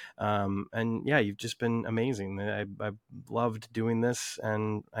next. And yeah, you've just been amazing. I've loved doing this,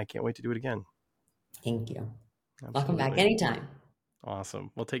 and I can't wait to do it again. Thank you. I'll come back Absolutely. anytime.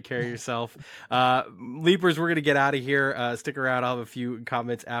 Awesome. Well, take care of yourself. Leapers, we're going to get out of here. Stick around. I'll have a few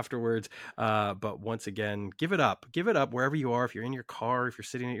comments afterwards. But once again, give it up. Give it up wherever you are. If you're in your car, if you're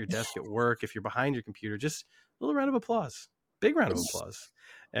sitting at your desk at work, if you're behind your computer, just a little round of applause. Big round of applause.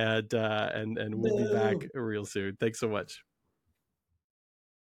 And we'll be back Boo. real soon. Thanks so much.